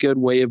really good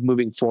way of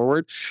moving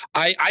forward.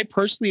 I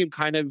personally am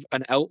kind of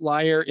an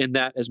outlier in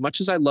that, as much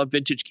as I love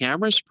vintage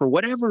cameras, for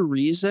whatever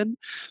reason,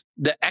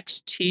 the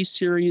XT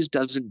series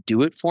doesn't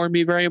do it for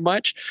me very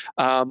much.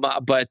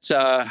 But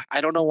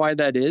I don't know why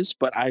that is,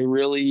 but I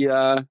really,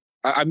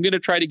 I'm going to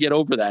try to get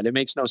over that. It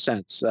makes no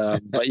sense.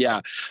 But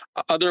yeah,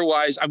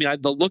 otherwise, I mean,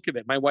 the look of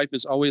it, my wife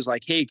is always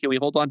like, hey, can we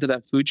hold on to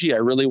that Fuji? I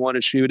really want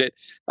to shoot it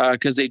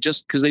because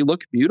they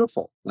look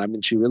beautiful. I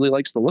mean, she really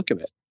likes the look of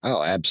it.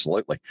 Oh,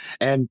 absolutely.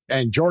 And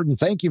Jordan,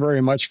 thank you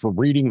very much for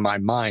reading my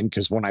mind,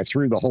 because when I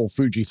threw the whole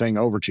Fuji thing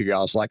over to you, I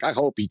was like, I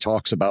hope he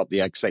talks about the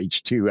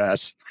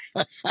XH2S.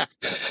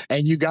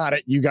 And you got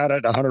it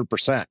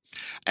 100%.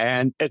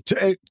 And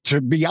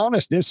to be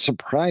honest, this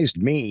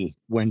surprised me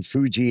when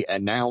Fuji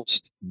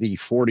announced the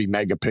 40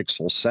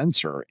 megapixel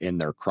sensor in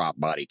their crop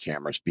body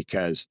cameras,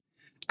 because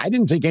I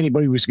didn't think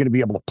anybody was going to be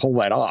able to pull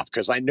that off,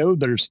 because I know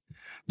there's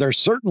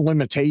certain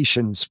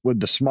limitations with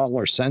the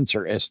smaller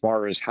sensor as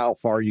far as how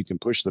far you can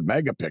push the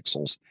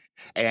megapixels.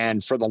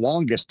 And for the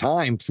longest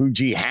time,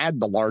 Fuji had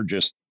the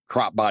largest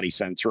crop body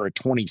sensor at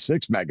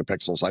 26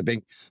 megapixels. I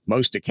think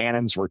most of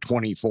Canon's were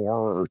 24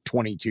 or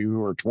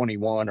 22 or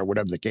 21 or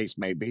whatever the case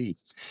may be.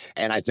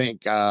 And I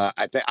think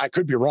I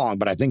could be wrong,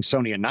 but I think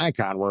Sony and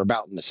Nikon were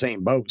about in the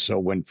same boat. So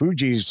when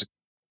Fuji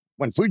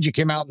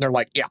came out and they're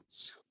like, yeah,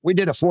 we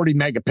did a 40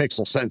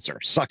 megapixel sensor,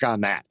 suck on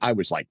that, I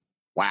was like,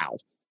 wow.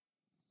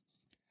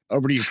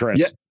 Over to you, Chris.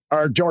 Yeah.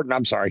 Or Jordan,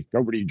 I'm sorry.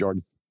 Over to you,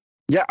 Jordan.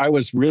 Yeah, I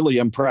was really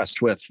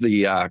impressed with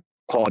the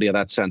quality of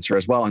that sensor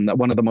as well. And that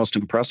one of the most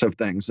impressive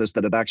things is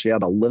that it actually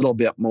had a little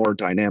bit more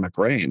dynamic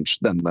range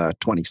than the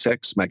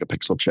 26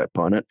 megapixel chip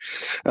on it,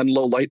 and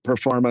low light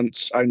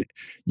performance.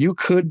 You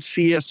could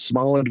see a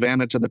small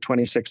advantage of the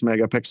 26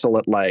 megapixel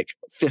at like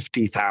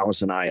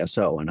 50,000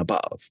 ISO and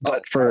above.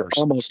 But for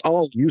almost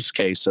all use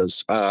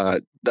cases,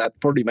 that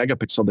 40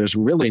 megapixel, there's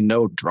really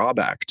no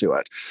drawback to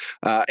it.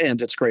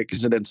 And it's great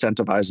because it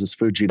incentivizes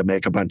Fuji to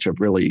make a bunch of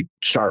really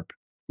sharp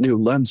new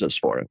lenses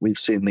for it. We've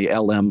seen the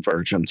LM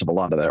versions of a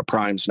lot of their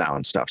primes now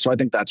and stuff. So I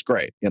think that's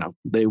great.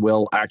 They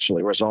will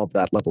actually resolve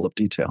that level of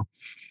detail.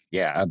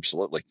 Yeah,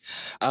 absolutely.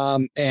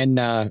 I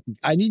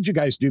need you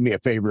guys to do me a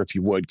favor if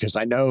you would, because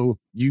I know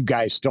you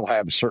guys still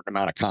have a certain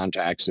amount of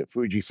contacts at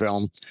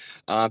Fujifilm.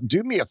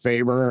 Do me a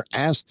favor,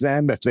 ask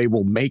them if they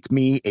will make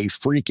me a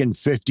freaking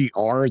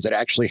 50R that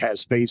actually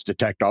has phase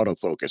detect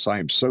autofocus. I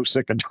am so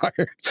sick and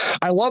tired.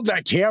 I love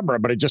that camera,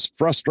 but it just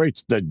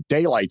frustrates the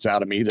daylights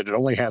out of me that it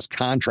only has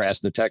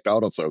contrast detect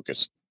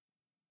autofocus.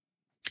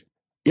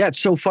 Yeah,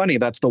 it's so funny.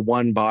 That's the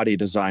one body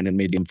design in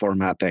medium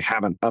format they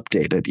haven't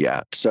updated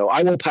yet. So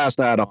I will pass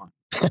that on.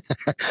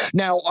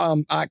 Now,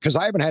 because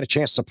I haven't had a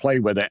chance to play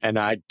with it and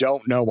I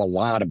don't know a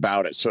lot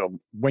about it. So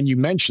when you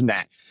mentioned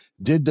that,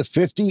 did the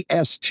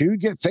 50S2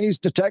 get phase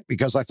detect?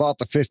 Because I thought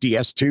the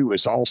 50S2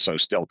 is also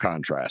still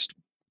contrast.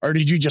 Or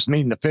did you just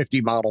mean the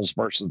 50 models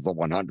versus the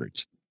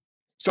 100s?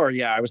 Sorry,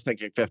 yeah, I was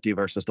thinking 50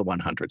 versus the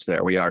 100s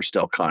there. We are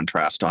still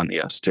contrast on the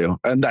S2.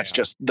 And that's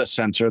just the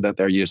sensor that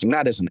they're using.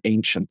 That is an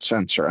ancient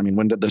sensor. I mean,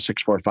 when did the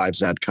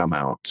 645Z come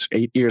out?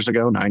 8 years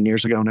ago, 9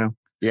 years ago now?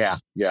 Yeah,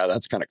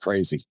 that's kind of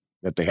crazy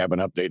that they haven't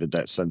updated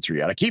that sensor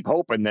yet. I keep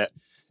hoping that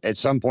at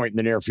some point in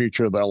the near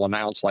future, they'll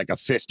announce like a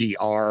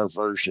 50R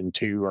version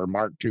 2 or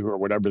Mark 2 or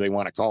whatever they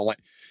want to call it.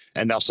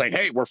 And they'll say,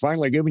 hey, we're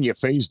finally giving you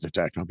phase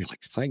detect. I'll be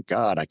like, thank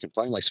God I can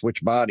finally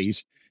switch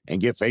bodies and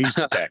get phase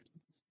detect.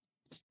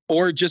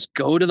 Or just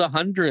go to the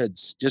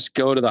hundreds. Just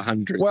go to the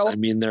hundreds. Well, I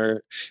mean,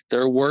 they're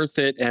worth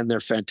it and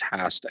they're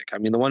fantastic. I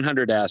mean, the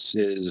 100S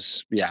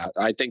is,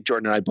 I think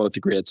Jordan and I both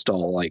agree it's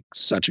still like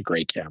such a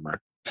great camera.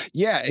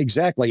 Yeah,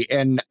 exactly.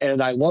 And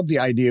I love the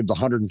idea of the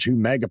 102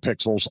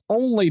 megapixels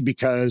only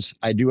because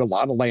I do a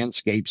lot of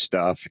landscape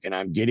stuff and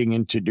I'm getting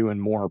into doing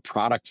more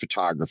product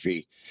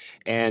photography,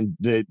 and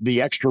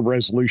the extra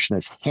resolution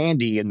is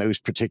handy in those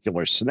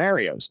particular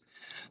scenarios.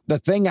 The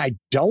thing I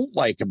don't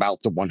like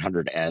about the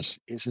 100S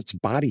is its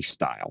body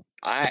style.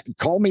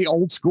 Call me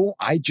old school.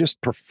 I just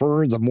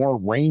prefer the more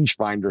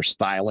rangefinder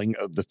styling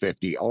of the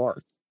 50R.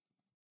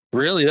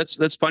 Really?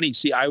 That's funny.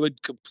 See, I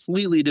would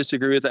completely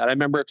disagree with that. I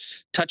remember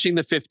touching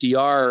the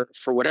 50R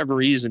for whatever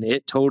reason,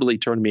 it totally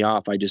turned me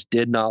off. I just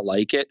did not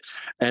like it.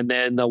 And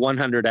then the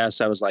 100S,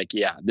 I was like,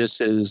 yeah,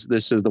 this is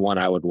the one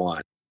I would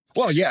want.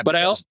 Well, yeah, but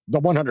the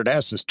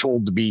 100S is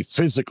told to be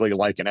physically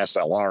like an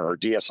SLR or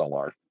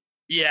DSLR.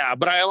 Yeah,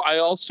 but I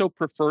also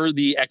prefer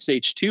the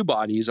XH2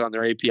 bodies on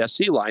their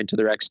APS-C line to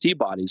their XT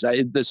bodies.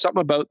 There's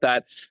something about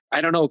that.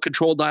 I don't know,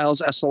 control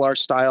dials, SLR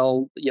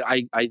style.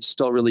 I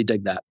still really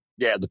dig that.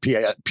 Yeah, the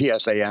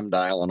PSAM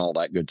dial and all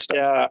that good stuff.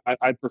 Yeah,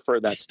 I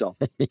prefer that still.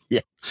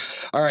 Yeah.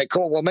 All right,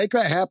 cool. Well, make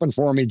that happen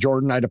for me,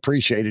 Jordan. I'd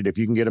appreciate it if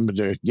you can get them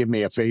to give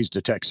me a phase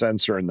detect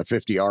sensor in the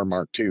 50R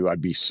Mark II.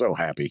 I'd be so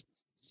happy.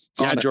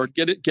 Yeah,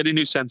 Jordan, get a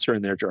new sensor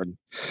in there, Jordan.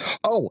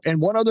 Oh,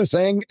 and one other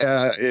thing,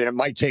 it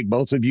might take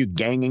both of you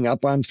ganging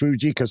up on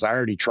Fuji, because I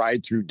already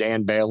tried through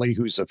Dan Bailey,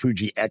 who's a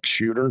Fuji X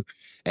shooter,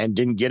 and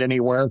didn't get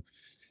anywhere.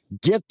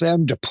 Get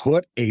them to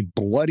put a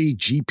bloody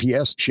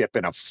GPS chip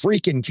in a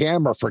freaking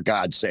camera, for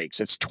God's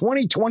sakes. It's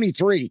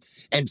 2023,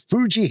 and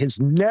Fuji has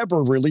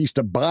never released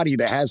a body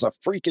that has a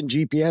freaking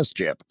GPS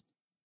chip.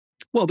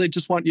 Well, they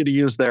just want you to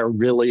use their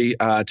really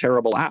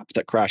terrible app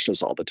that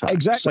crashes all the time.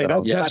 Exactly.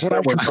 So, that's what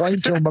I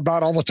complain to them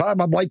about all the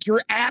time. I'm like, your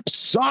app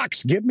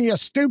sucks. Give me a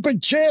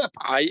stupid chip.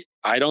 I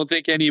don't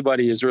think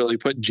anybody is really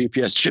putting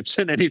GPS chips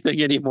in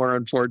anything anymore,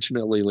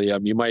 unfortunately,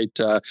 Liam. You might,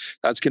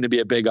 that's going to be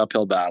a big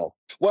uphill battle.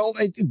 Well,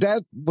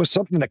 that was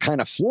something that kind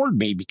of floored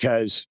me,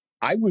 because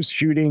I was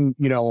shooting,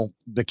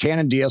 the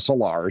Canon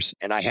DSLRs,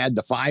 and I had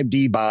the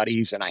 5D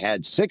bodies and I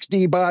had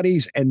 6D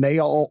bodies, and they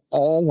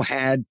all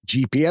had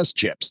GPS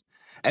chips.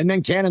 And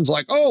then Canon's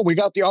like, oh, we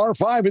got the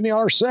R5 and the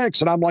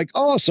R6. And I'm like,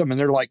 awesome. And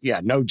they're like,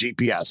 yeah, no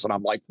GPS. And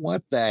I'm like,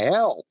 what the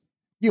hell?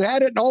 You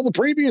had it in all the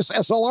previous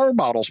SLR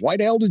models. Why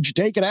the hell did you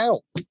take it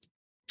out?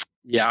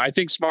 Yeah, I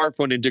think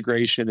smartphone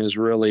integration is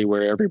really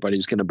where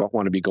everybody's going to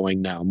want to be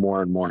going now,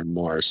 more and more and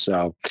more.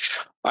 So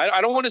I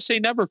don't want to say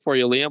never for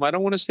you, Liam. I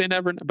don't want to say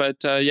never.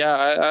 But I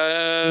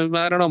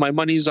don't know. My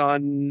money's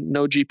on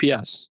no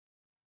GPS.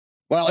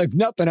 Well, if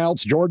nothing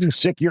else, Jordan,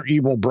 sick your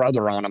evil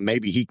brother on him.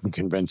 Maybe he can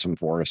convince him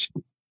for us.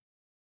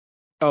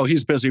 Oh,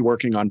 he's busy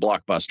working on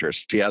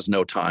blockbusters. He has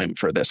no time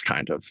for this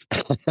kind of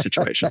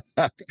situation.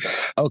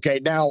 Okay,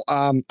 now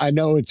I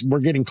know we're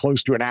getting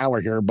close to an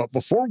hour here, but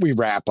before we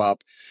wrap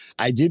up,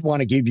 I did want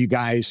to give you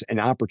guys an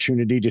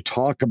opportunity to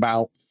talk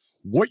about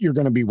what you're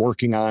going to be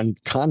working on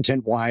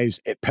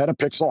content-wise at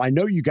PetaPixel. I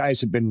know you guys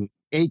have been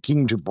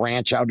aching to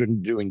branch out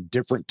and doing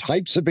different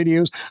types of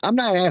videos. I'm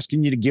not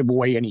asking you to give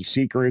away any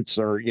secrets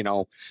or,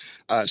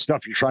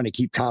 stuff you're trying to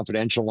keep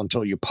confidential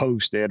until you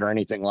post it or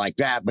anything like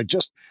that, but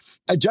just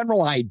a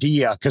general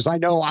idea, because I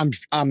know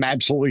I'm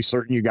absolutely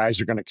certain you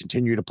guys are going to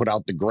continue to put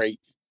out the great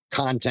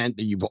content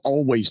that you've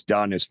always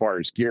done as far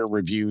as gear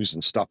reviews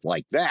and stuff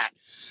like that.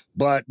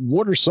 But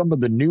what are some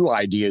of the new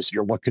ideas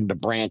you're looking to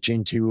branch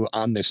into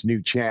on this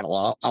new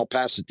channel? I'll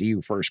pass it to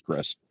you first,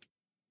 Chris.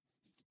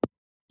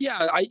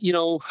 Yeah,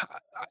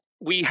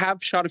 We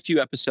have shot a few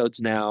episodes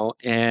now,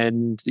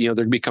 and they're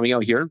going to be coming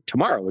out here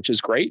tomorrow, which is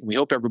great. And we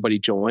hope everybody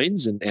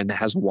joins and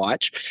has a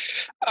watch.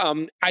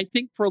 I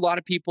think for a lot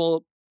of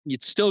people,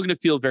 it's still going to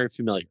feel very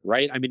familiar,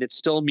 right? I mean, it's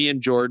still me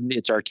and Jordan.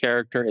 It's our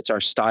character. It's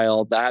our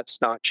style. That's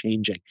not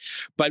changing.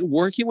 But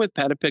working with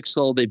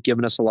PetaPixel, they've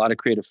given us a lot of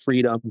creative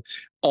freedom.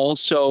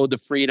 Also, the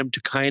freedom to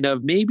kind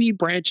of maybe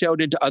branch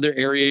out into other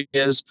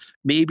areas,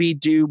 maybe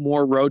do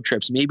more road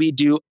trips, maybe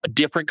do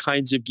different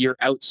kinds of gear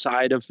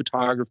outside of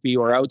photography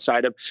or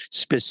outside of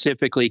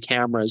specifically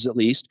cameras, at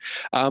least.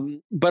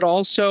 But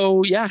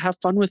also, yeah, have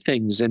fun with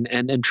things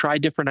and try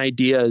different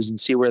ideas and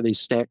see where they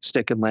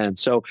stick and land.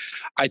 So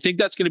I think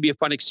that's going to be a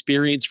fun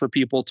experience for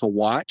people to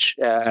watch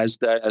as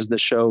the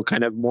show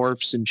kind of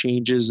morphs and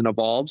changes and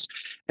evolves.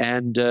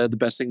 And the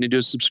best thing to do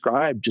is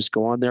subscribe. Just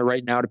go on there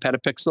right now to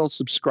PetaPixel,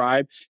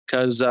 subscribe,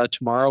 because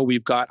tomorrow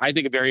we've got, I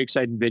think, a very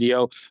exciting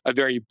video, a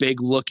very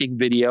big looking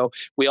video.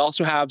 We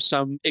also have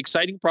some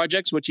exciting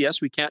projects, which, yes,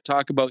 we can't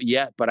talk about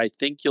yet, but I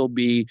think you'll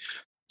be,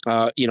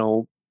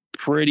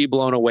 pretty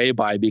blown away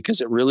by,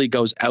 because it really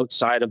goes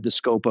outside of the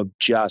scope of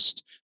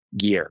just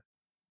gear.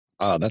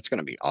 That's going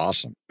to be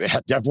awesome.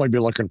 Yeah, definitely be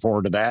looking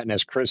forward to that. And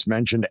as Chris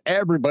mentioned,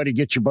 everybody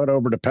get your butt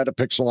over to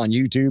PetaPixel on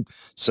YouTube.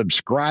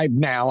 Subscribe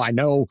now. I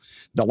know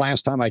the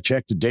last time I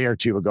checked a day or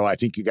two ago, I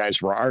think you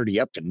guys were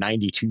already up to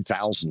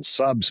 92,000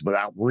 subs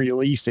without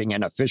releasing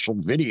an official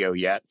video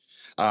yet.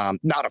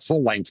 Not a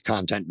full-length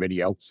content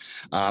video,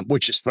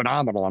 which is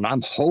phenomenal. And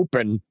I'm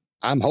hoping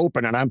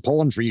and I'm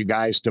pulling for you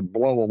guys to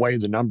blow away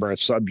the number of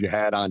subs you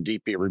had on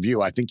DP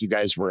Review. I think you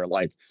guys were at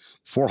like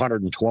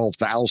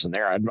 412,000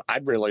 there.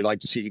 I'd really like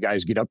to see you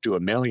guys get up to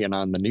 1 million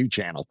on the new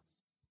channel.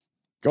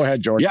 Go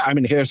ahead, George. Yeah, I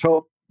mean, here's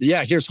hope.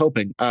 Yeah, here's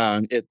hoping.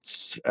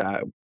 It's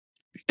going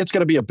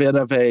to be a bit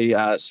of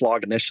a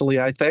slog initially,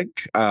 I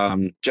think,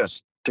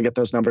 just to get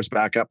those numbers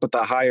back up. But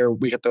the higher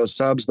we get those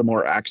subs, the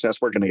more access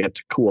we're going to get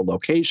to cool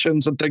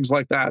locations and things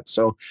like that.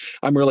 So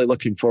I'm really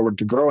looking forward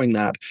to growing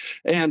that.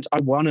 And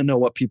I want to know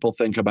what people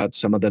think about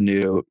some of the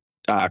new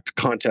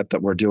content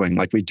that we're doing.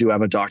 Like, we do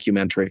have a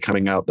documentary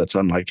coming out that's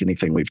unlike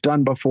anything we've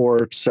done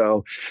before.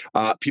 So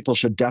people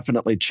should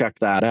definitely check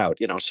that out.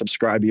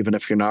 Subscribe even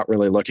if you're not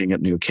really looking at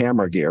new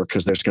camera gear,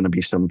 because there's going to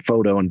be some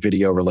photo and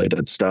video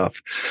related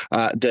stuff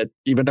that,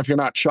 even if you're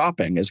not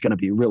shopping, is going to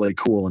be really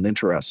cool and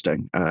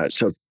interesting.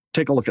 So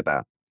take a look at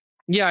that.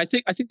 Yeah, I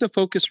think the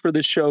focus for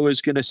this show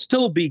is going to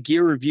still be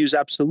gear reviews,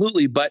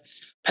 absolutely. But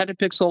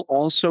PetaPixel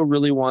also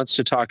really wants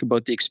to talk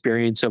about the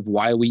experience of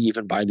why we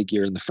even buy the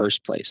gear in the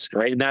first place,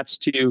 right? And that's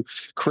to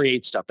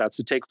create stuff. That's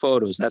to take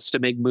photos. That's to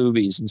make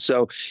movies. And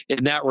so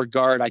in that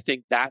regard, I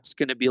think that's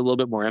going to be a little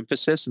bit more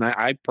emphasis. And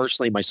I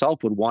personally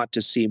myself would want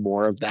to see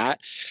more of that.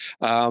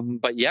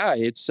 But yeah,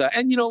 it's,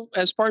 and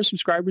as far as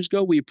subscribers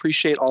go, we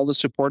appreciate all the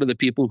support of the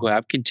people who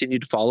have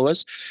continued to follow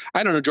us.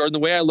 I don't know, Jordan, the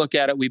way I look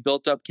at it, we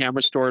built up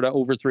Camera Store to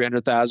over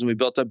 300,000. We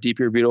built up DP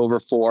Review to over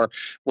 4.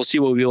 We'll see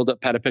what we build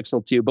up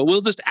PetaPixel to, but we'll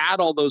just add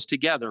all those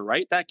together,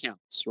 right? That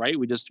counts, right?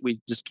 We just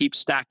keep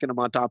stacking them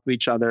on top of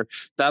each other.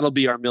 That'll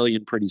be our 1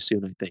 million pretty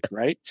soon, I think,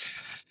 right?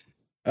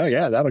 Oh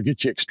yeah, that'll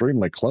get you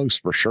extremely close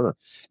for sure.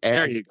 And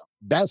there you go.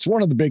 That's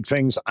one of the big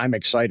things I'm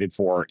excited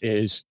for,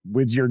 is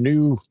with your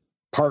new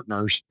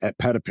partners at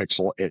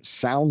PetaPixel, it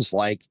sounds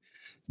like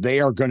they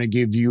are going to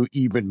give you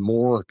even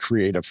more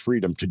creative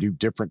freedom to do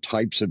different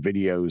types of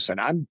videos.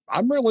 And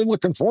I'm really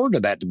looking forward to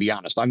that, to be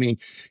honest. I mean,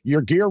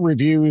 your gear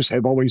reviews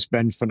have always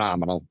been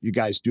phenomenal. You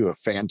guys do a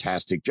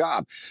fantastic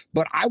job,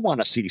 but I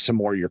want to see some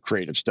more of your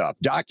creative stuff,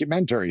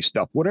 documentary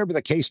stuff, whatever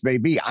the case may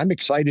be. I'm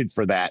excited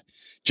for that,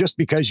 just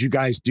because you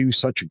guys do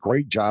such a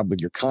great job with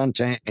your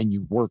content and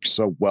you work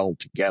so well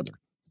together.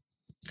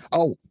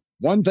 Oh,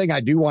 one thing I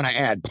do want to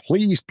add,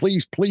 please,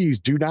 please, please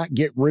do not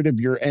get rid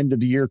of your end of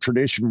the year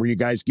tradition where you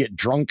guys get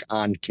drunk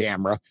on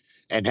camera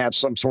and have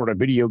some sort of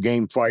video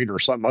game fight or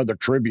some other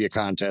trivia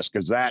contest,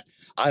 because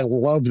I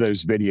love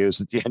those videos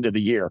at the end of the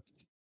year.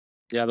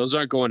 Yeah, those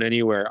aren't going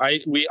anywhere.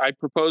 I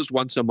proposed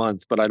once a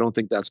month, but I don't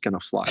think that's going to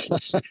fly.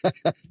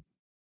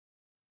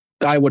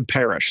 I would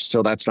perish,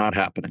 so that's not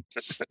happening.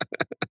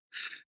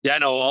 Yeah,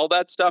 no, all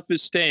that stuff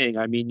is staying.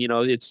 I mean,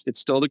 it's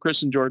still the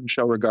Chris and Jordan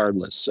show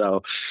regardless.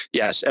 So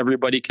yes,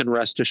 everybody can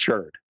rest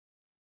assured.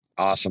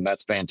 Awesome.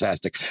 That's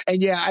fantastic.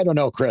 And yeah, I don't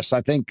know, Chris,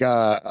 I think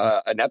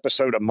an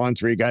episode a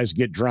month where you guys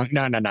get drunk.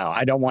 No.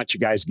 I don't want you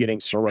guys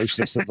getting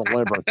cirrhosis of the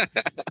liver.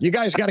 You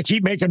guys got to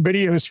keep making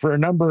videos for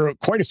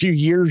quite a few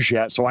years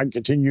yet, so I can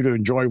continue to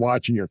enjoy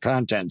watching your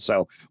content.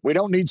 So we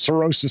don't need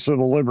cirrhosis of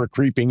the liver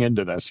creeping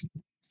into this.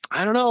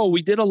 I don't know.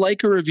 We did a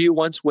Leica review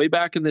once way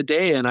back in the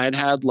day, and I'd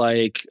had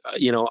a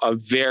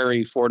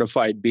very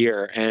fortified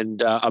beer,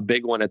 and a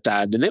big one at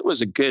that. And it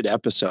was a good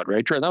episode,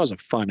 right, Trey? That was a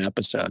fun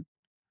episode.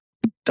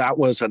 That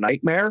was a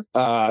nightmare.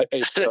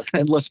 It took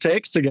endless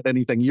takes to get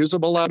anything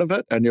usable out of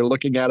it, and you're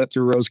looking at it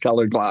through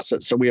rose-colored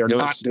glasses. So we are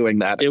not doing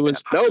that. It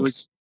was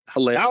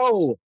hilarious.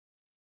 No.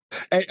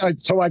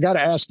 So I got to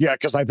ask you,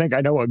 because I think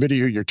I know what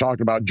video you're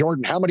talking about.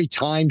 Jordan, how many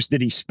times did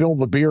he spill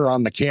the beer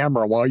on the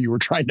camera while you were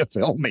trying to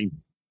film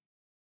him?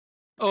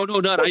 Oh no,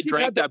 none. Well, I you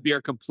drank had the- that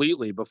beer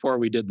completely before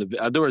we did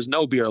there was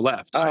no beer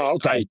left. Oh,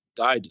 okay.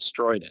 I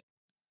destroyed it.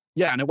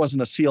 Yeah, and it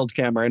wasn't a sealed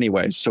camera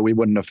anyway, so we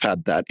wouldn't have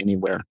had that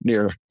anywhere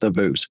near the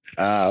booze.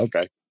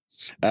 Okay.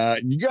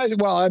 You guys,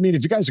 well, I mean,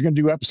 if you guys are going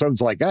to do episodes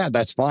like that,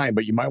 that's fine,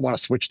 but you might want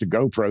to switch to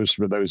GoPros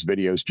for those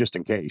videos just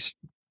in case.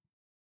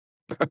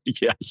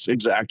 Yes,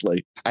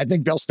 exactly. I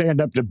think they'll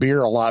stand up to beer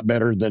a lot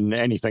better than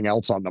anything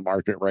else on the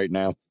market right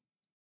now.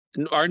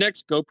 Our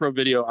next GoPro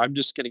video, I'm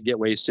just going to get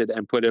wasted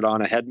and put it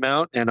on a head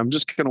mount, and I'm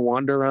just going to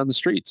wander around the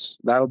streets.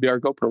 That'll be our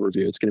GoPro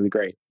review. It's going to be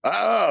great.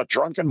 Oh,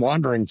 drunken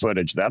wandering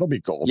footage. That'll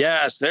be cool.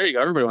 Yes, there you go.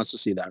 Everybody wants to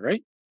see that,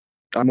 right?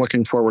 I'm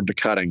looking forward to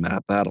cutting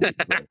that. That'll be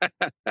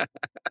great.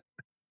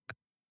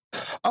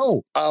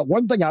 Oh,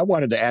 one thing I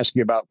wanted to ask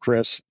you about,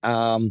 Chris,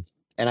 and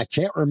I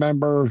can't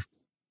remember.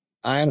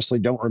 I honestly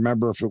don't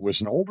remember if it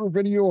was an older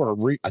video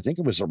or I think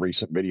it was a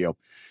recent video.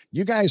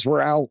 You guys were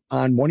out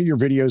on one of your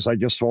videos I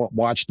just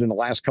watched in the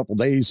last couple of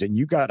days, and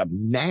you got a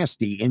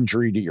nasty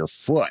injury to your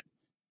foot.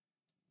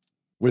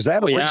 Was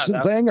that a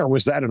recent thing, or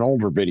was that an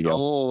older video?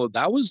 Oh,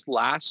 that was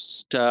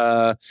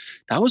that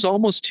was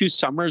almost 2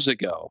 summers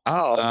ago.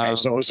 Oh, okay.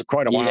 So it was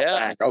quite a while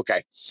back.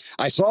 Okay.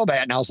 I saw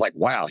that and I was like,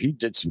 wow, he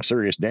did some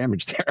serious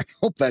damage there. I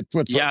hope that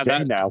foot's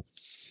okay now.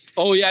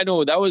 Oh yeah,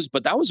 no, that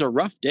was a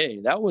rough day.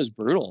 That was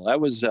brutal.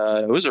 That was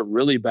it was a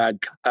really bad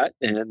cut,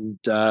 and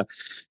I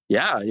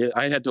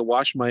had to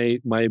wash my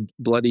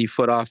bloody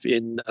foot off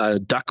in a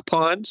duck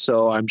pond.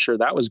 So I'm sure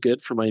that was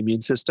good for my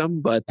immune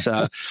system. But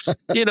our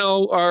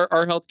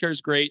healthcare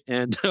is great,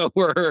 and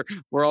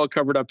we're all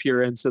covered up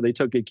here, and so they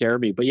took good care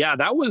of me. But yeah,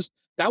 that was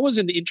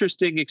an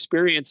interesting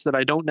experience that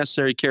I don't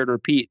necessarily care to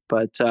repeat.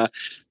 But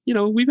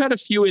we've had a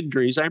few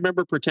injuries. I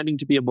remember pretending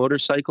to be a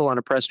motorcycle on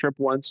a press trip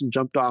once and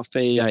jumped off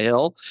a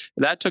hill.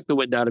 That took the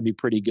wind out of me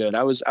pretty good.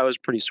 I was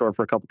pretty sore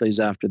for a couple of days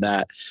after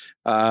that.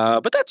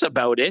 But that's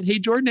about it. Hey,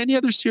 Jordan, any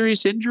other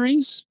serious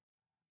injuries?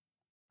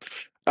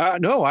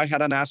 No, I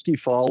had a nasty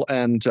fall,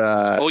 and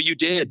oh, you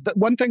did.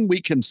 One thing we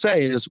can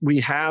say is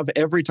we have,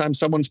 every time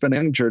someone's been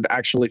injured,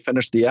 actually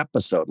finished the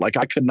episode. Like,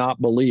 I could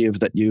not believe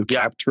that you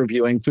kept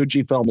reviewing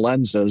Fujifilm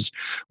lenses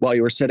while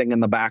you were sitting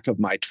in the back of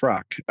my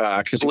truck,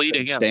 because you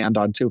couldn't stand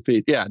on 2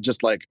 feet. Yeah,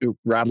 just like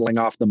rattling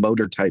off the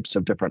motor types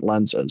of different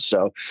lenses.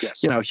 So,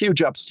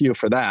 huge ups to you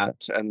for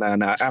that. And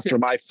then after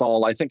my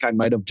fall, I think I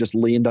might have just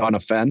leaned on a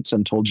fence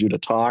and told you to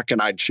talk,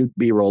 and I'd shoot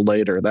B-roll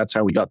later. That's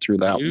how we got through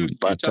that one.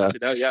 But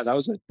that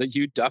was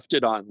you duffed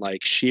it on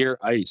like sheer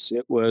ice.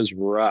 It was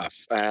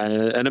rough,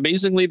 and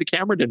amazingly, the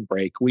camera didn't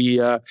break. We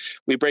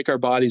break our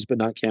bodies, but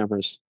not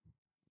cameras.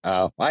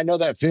 I know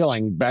that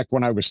feeling. Back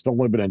when I was still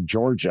living in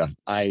Georgia,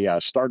 I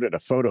started a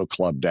photo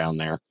club down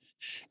there,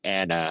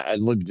 and I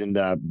lived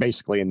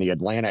basically in the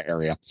Atlanta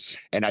area.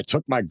 And I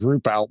took my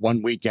group out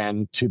one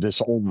weekend to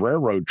this old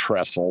railroad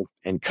trestle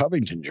in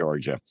Covington,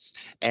 Georgia.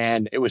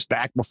 And it was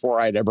back before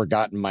I'd ever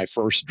gotten my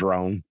first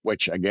drone,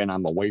 which again,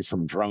 I'm away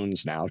from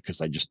drones now because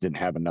I just didn't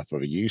have enough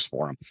of a use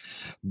for them.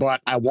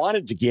 But I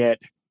wanted to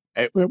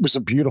it was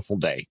a beautiful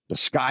day. The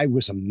sky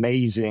was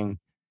amazing.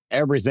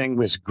 Everything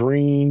was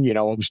green. It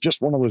was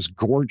just one of those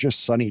gorgeous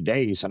sunny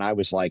days. And I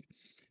was like,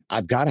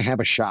 I've got to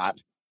have a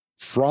shot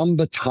from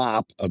the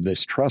top of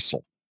this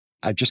trestle.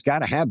 I've just got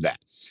to have that.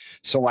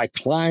 So I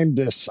climbed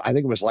this, I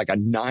think it was like a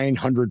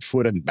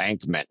 900-foot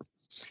embankment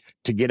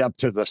to get up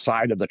to the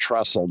side of the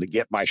trestle to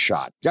get my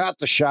shot. Got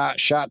the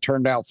shot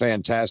turned out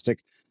fantastic.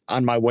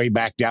 On my way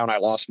back down, I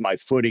lost my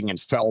footing and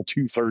fell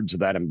 2/3 of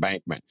that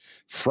embankment.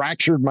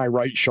 Fractured my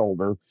right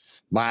shoulder.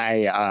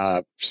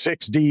 My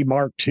 6D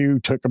Mark II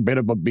took a bit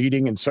of a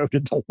beating, and so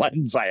did the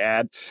lens I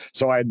had.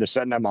 So I had to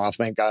send them off.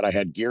 Thank God I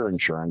had gear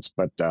insurance.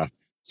 But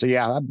so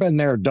yeah, I've been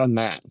there, done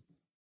that.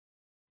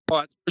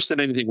 Well, it's worse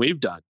than anything we've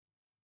done.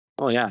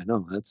 Oh yeah,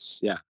 no,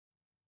 yeah.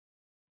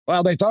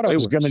 Well, they thought I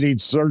was going to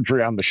need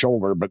surgery on the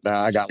shoulder, but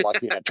I got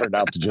lucky and it turned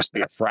out to just be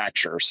a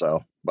fracture.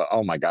 So, but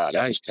oh my God,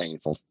 that was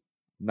painful.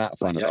 Not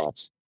fun at all.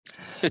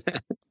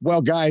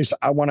 Well, guys,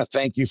 I want to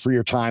thank you for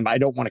your time. I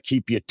don't want to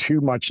keep you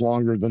too much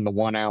longer than the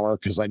 1 hour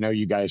because I know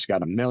you guys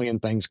got a million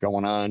things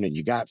going on and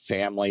you got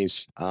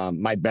families.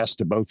 My best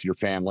to both your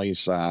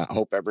families. I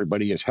hope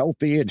everybody is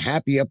healthy and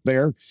happy up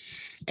there.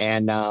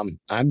 And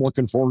I'm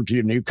looking forward to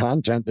your new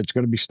content that's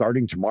going to be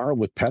starting tomorrow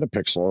with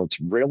PetaPixel. It's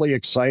really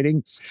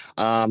exciting.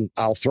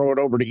 I'll throw it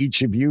over to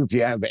each of you if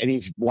you have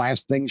any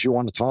last things you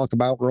want to talk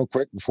about real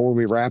quick before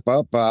we wrap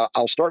up.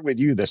 I'll start with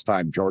you this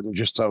time, Jordan,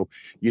 just so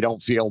you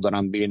don't feel that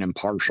I'm being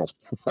impartial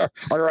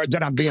or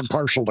that I'm being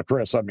partial to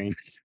Chris. I mean.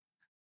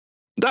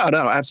 No,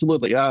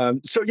 absolutely.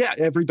 So yeah,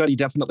 everybody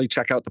definitely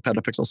check out the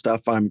PetaPixel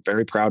stuff. I'm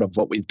very proud of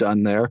what we've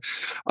done there.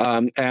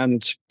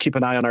 And keep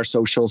an eye on our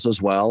socials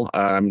as well.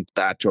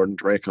 That Jordan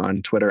Drake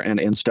on Twitter and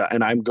Insta.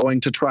 And I'm going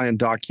to try and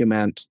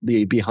document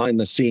the behind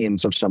the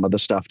scenes of some of the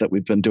stuff that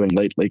we've been doing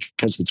lately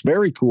because it's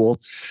very cool.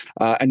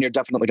 And you're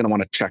definitely going to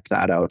want to check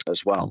that out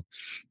as well.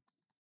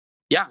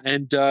 Yeah,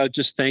 and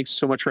just thanks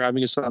so much for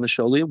having us on the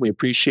show, Liam. We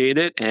appreciate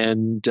it.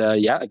 And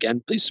yeah,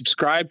 again, please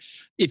subscribe.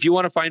 If you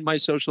want to find my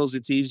socials,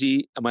 it's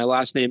easy. My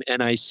last name,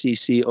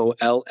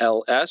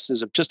 Niccolls,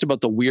 is just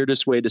about the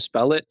weirdest way to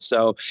spell it.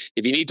 So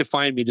if you need to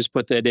find me, just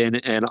put that in,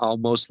 and I'll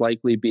most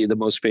likely be the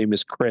most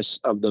famous Chris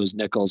of those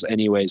Niccolls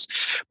anyways.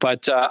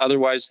 But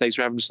otherwise, thanks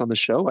for having us on the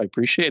show. I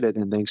appreciate it.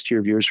 And thanks to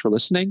your viewers for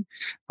listening.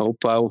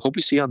 Hope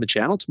we see you on the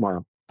channel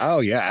tomorrow. Oh,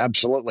 yeah,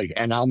 absolutely.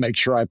 And I'll make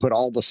sure I put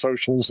all the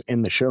socials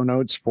in the show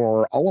notes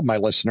for all of my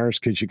listeners,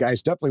 because you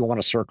guys definitely want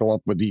to circle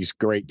up with these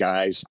great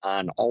guys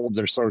on all of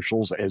their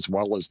socials, as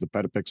well as the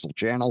PetaPixel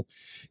channel.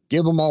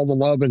 Give them all the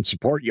love and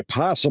support you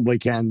possibly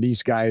can.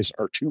 These guys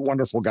are two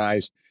wonderful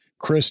guys.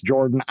 Chris,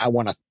 Jordan, I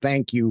want to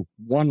thank you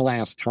one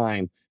last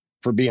time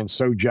for being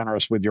so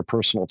generous with your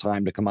personal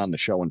time to come on the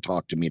show and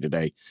talk to me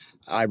today.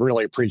 I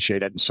really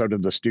appreciate it. And so do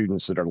the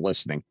students that are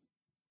listening.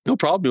 No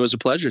problem. It was a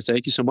pleasure.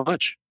 Thank you so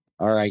much.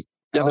 All right.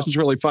 Yeah, this was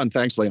really fun.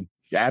 Thanks, Liam.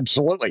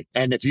 Absolutely.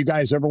 And if you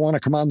guys ever want to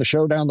come on the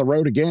show down the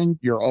road again,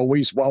 you're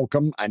always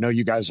welcome. I know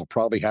you guys will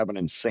probably have an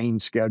insane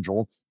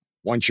schedule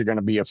once you're going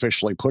to be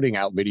officially putting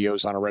out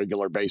videos on a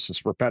regular basis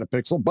for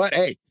PetaPixel. But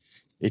hey,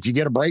 if you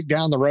get a break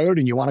down the road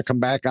and you want to come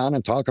back on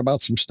and talk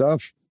about some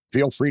stuff,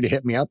 feel free to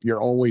hit me up.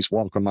 You're always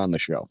welcome on the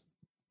show.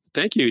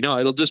 Thank you. No,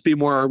 it'll just be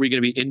more, are we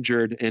going to be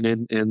injured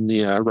and in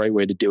the right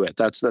way to do it?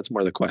 That's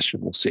more the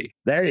question. We'll see.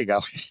 There you go.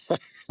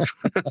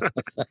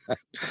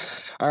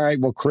 All right.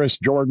 Well, Chris,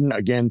 Jordan,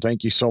 again,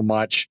 thank you so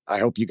much. I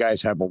hope you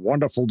guys have a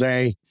wonderful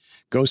day.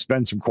 Go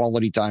spend some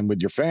quality time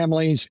with your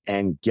families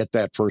and get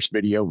that first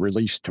video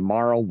released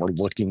tomorrow. We're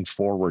looking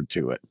forward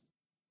to it.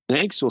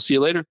 Thanks. We'll see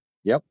you later.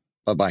 Yep.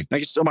 Bye-bye.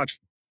 Thank you so much.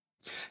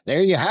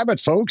 There you have it,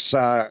 folks.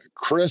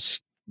 Chris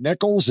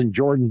Niccolls and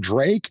Jordan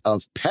Drake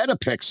of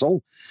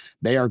PetaPixel.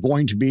 They are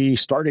going to be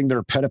starting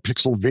their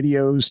PetaPixel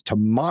videos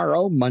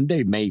tomorrow,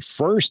 Monday, May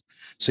 1st.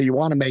 So you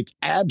want to make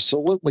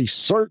absolutely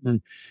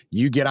certain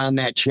you get on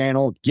that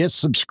channel, get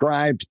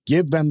subscribed,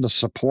 give them the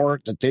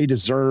support that they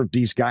deserve.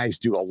 These guys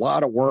do a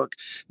lot of work.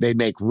 They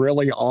make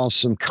really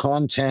awesome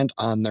content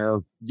on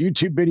their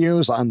YouTube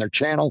videos, on their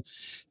channel.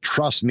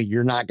 Trust me,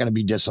 you're not going to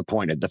be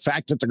disappointed. The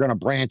fact that they're going to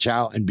branch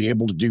out and be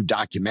able to do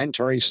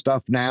documentary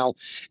stuff now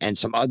and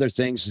some other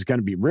things is going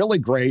to be really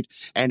great.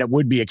 And it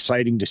would be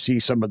exciting to see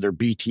some of their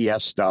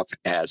BTS stuff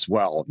as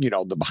well, you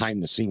know, the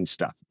behind the scenes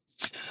stuff.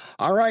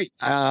 All right,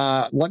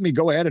 let me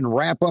go ahead and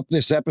wrap up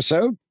this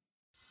episode.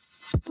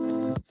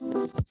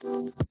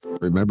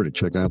 Remember to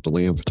check out the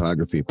Liam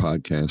Photography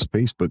Podcast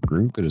Facebook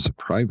group. It is a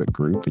private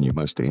group, and you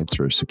must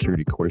answer a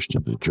security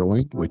question to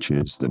join, which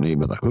is the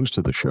name of the host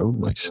of the show,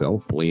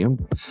 myself,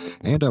 Liam.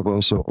 And I've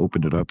also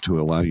opened it up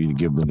to allow you to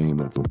give the name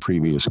of a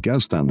previous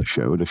guest on the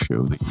show to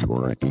show that you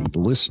are a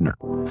listener.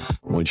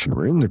 Once you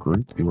are in the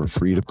group, you are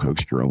free to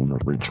post your own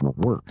original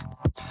work.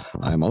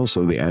 I'm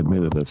also the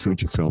admin of the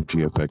Fujifilm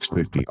GFX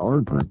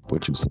 50R group,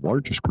 which is the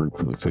largest group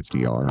for the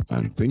 50R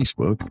on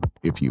Facebook.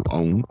 If you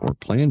own or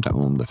plan to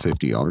own the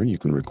 50R, you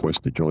can request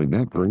to join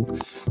that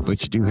group,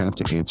 but you do have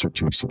to answer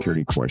 2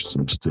 security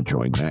questions to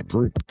join that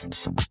group.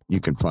 You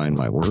can find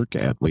my work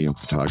at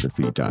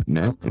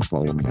liamphotography.net and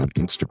follow me on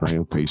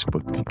Instagram,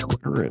 Facebook, and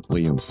Twitter at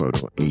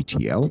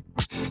liamphotoatl.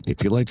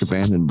 If you like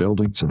abandoned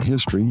buildings and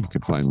history, you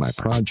can find my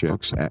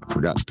projects at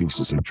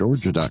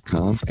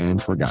forgottenpiecesofgeorgia.com and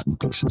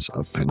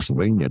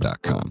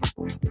forgottenpiecesofpennsylvania.com.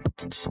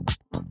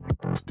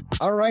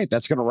 All right,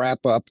 that's going to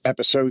wrap up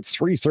episode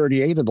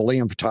 338 of the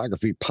Liam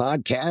Photography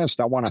Podcast.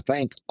 I want to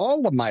thank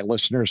all of my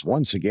listeners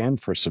once again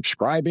for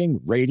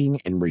subscribing, rating,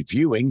 and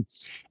reviewing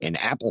in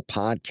Apple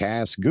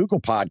Podcasts,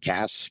 Google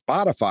Podcasts,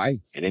 Spotify,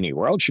 and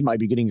anywhere else you might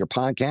be getting your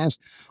podcast.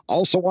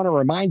 Also want to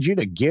remind you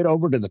to get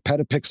over to the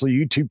PetaPixel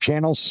YouTube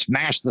channel,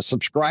 smash the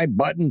subscribe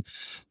button,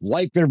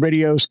 like their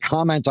videos,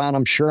 comment on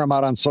them, share them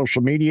out on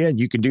social media. And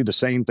you can do the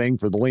same thing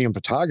for the Liam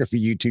Photography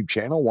YouTube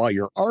channel. While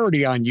you're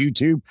already on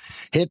YouTube,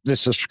 hit the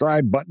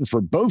subscribe button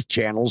for both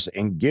channels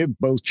and give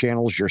both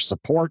channels your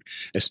support,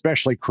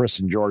 especially Chris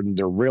and Jordan.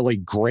 They're really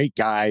great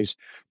guys,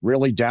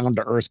 really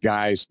down-to-earth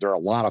guys. They're a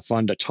lot of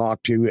fun to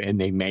talk to, and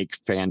they make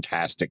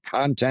fantastic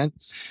content.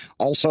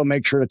 Also,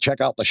 make sure to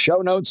check out the show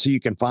notes so you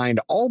can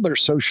find all their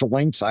social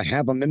links. I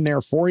have them in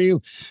there for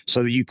you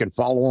so that you can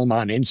follow them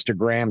on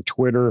Instagram,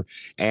 Twitter,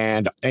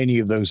 and any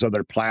of those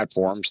other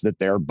platforms that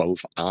they're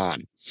both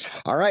on.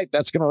 All right,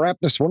 that's going to wrap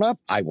this one up.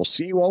 I will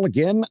see you all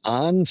again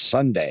on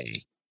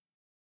Sunday.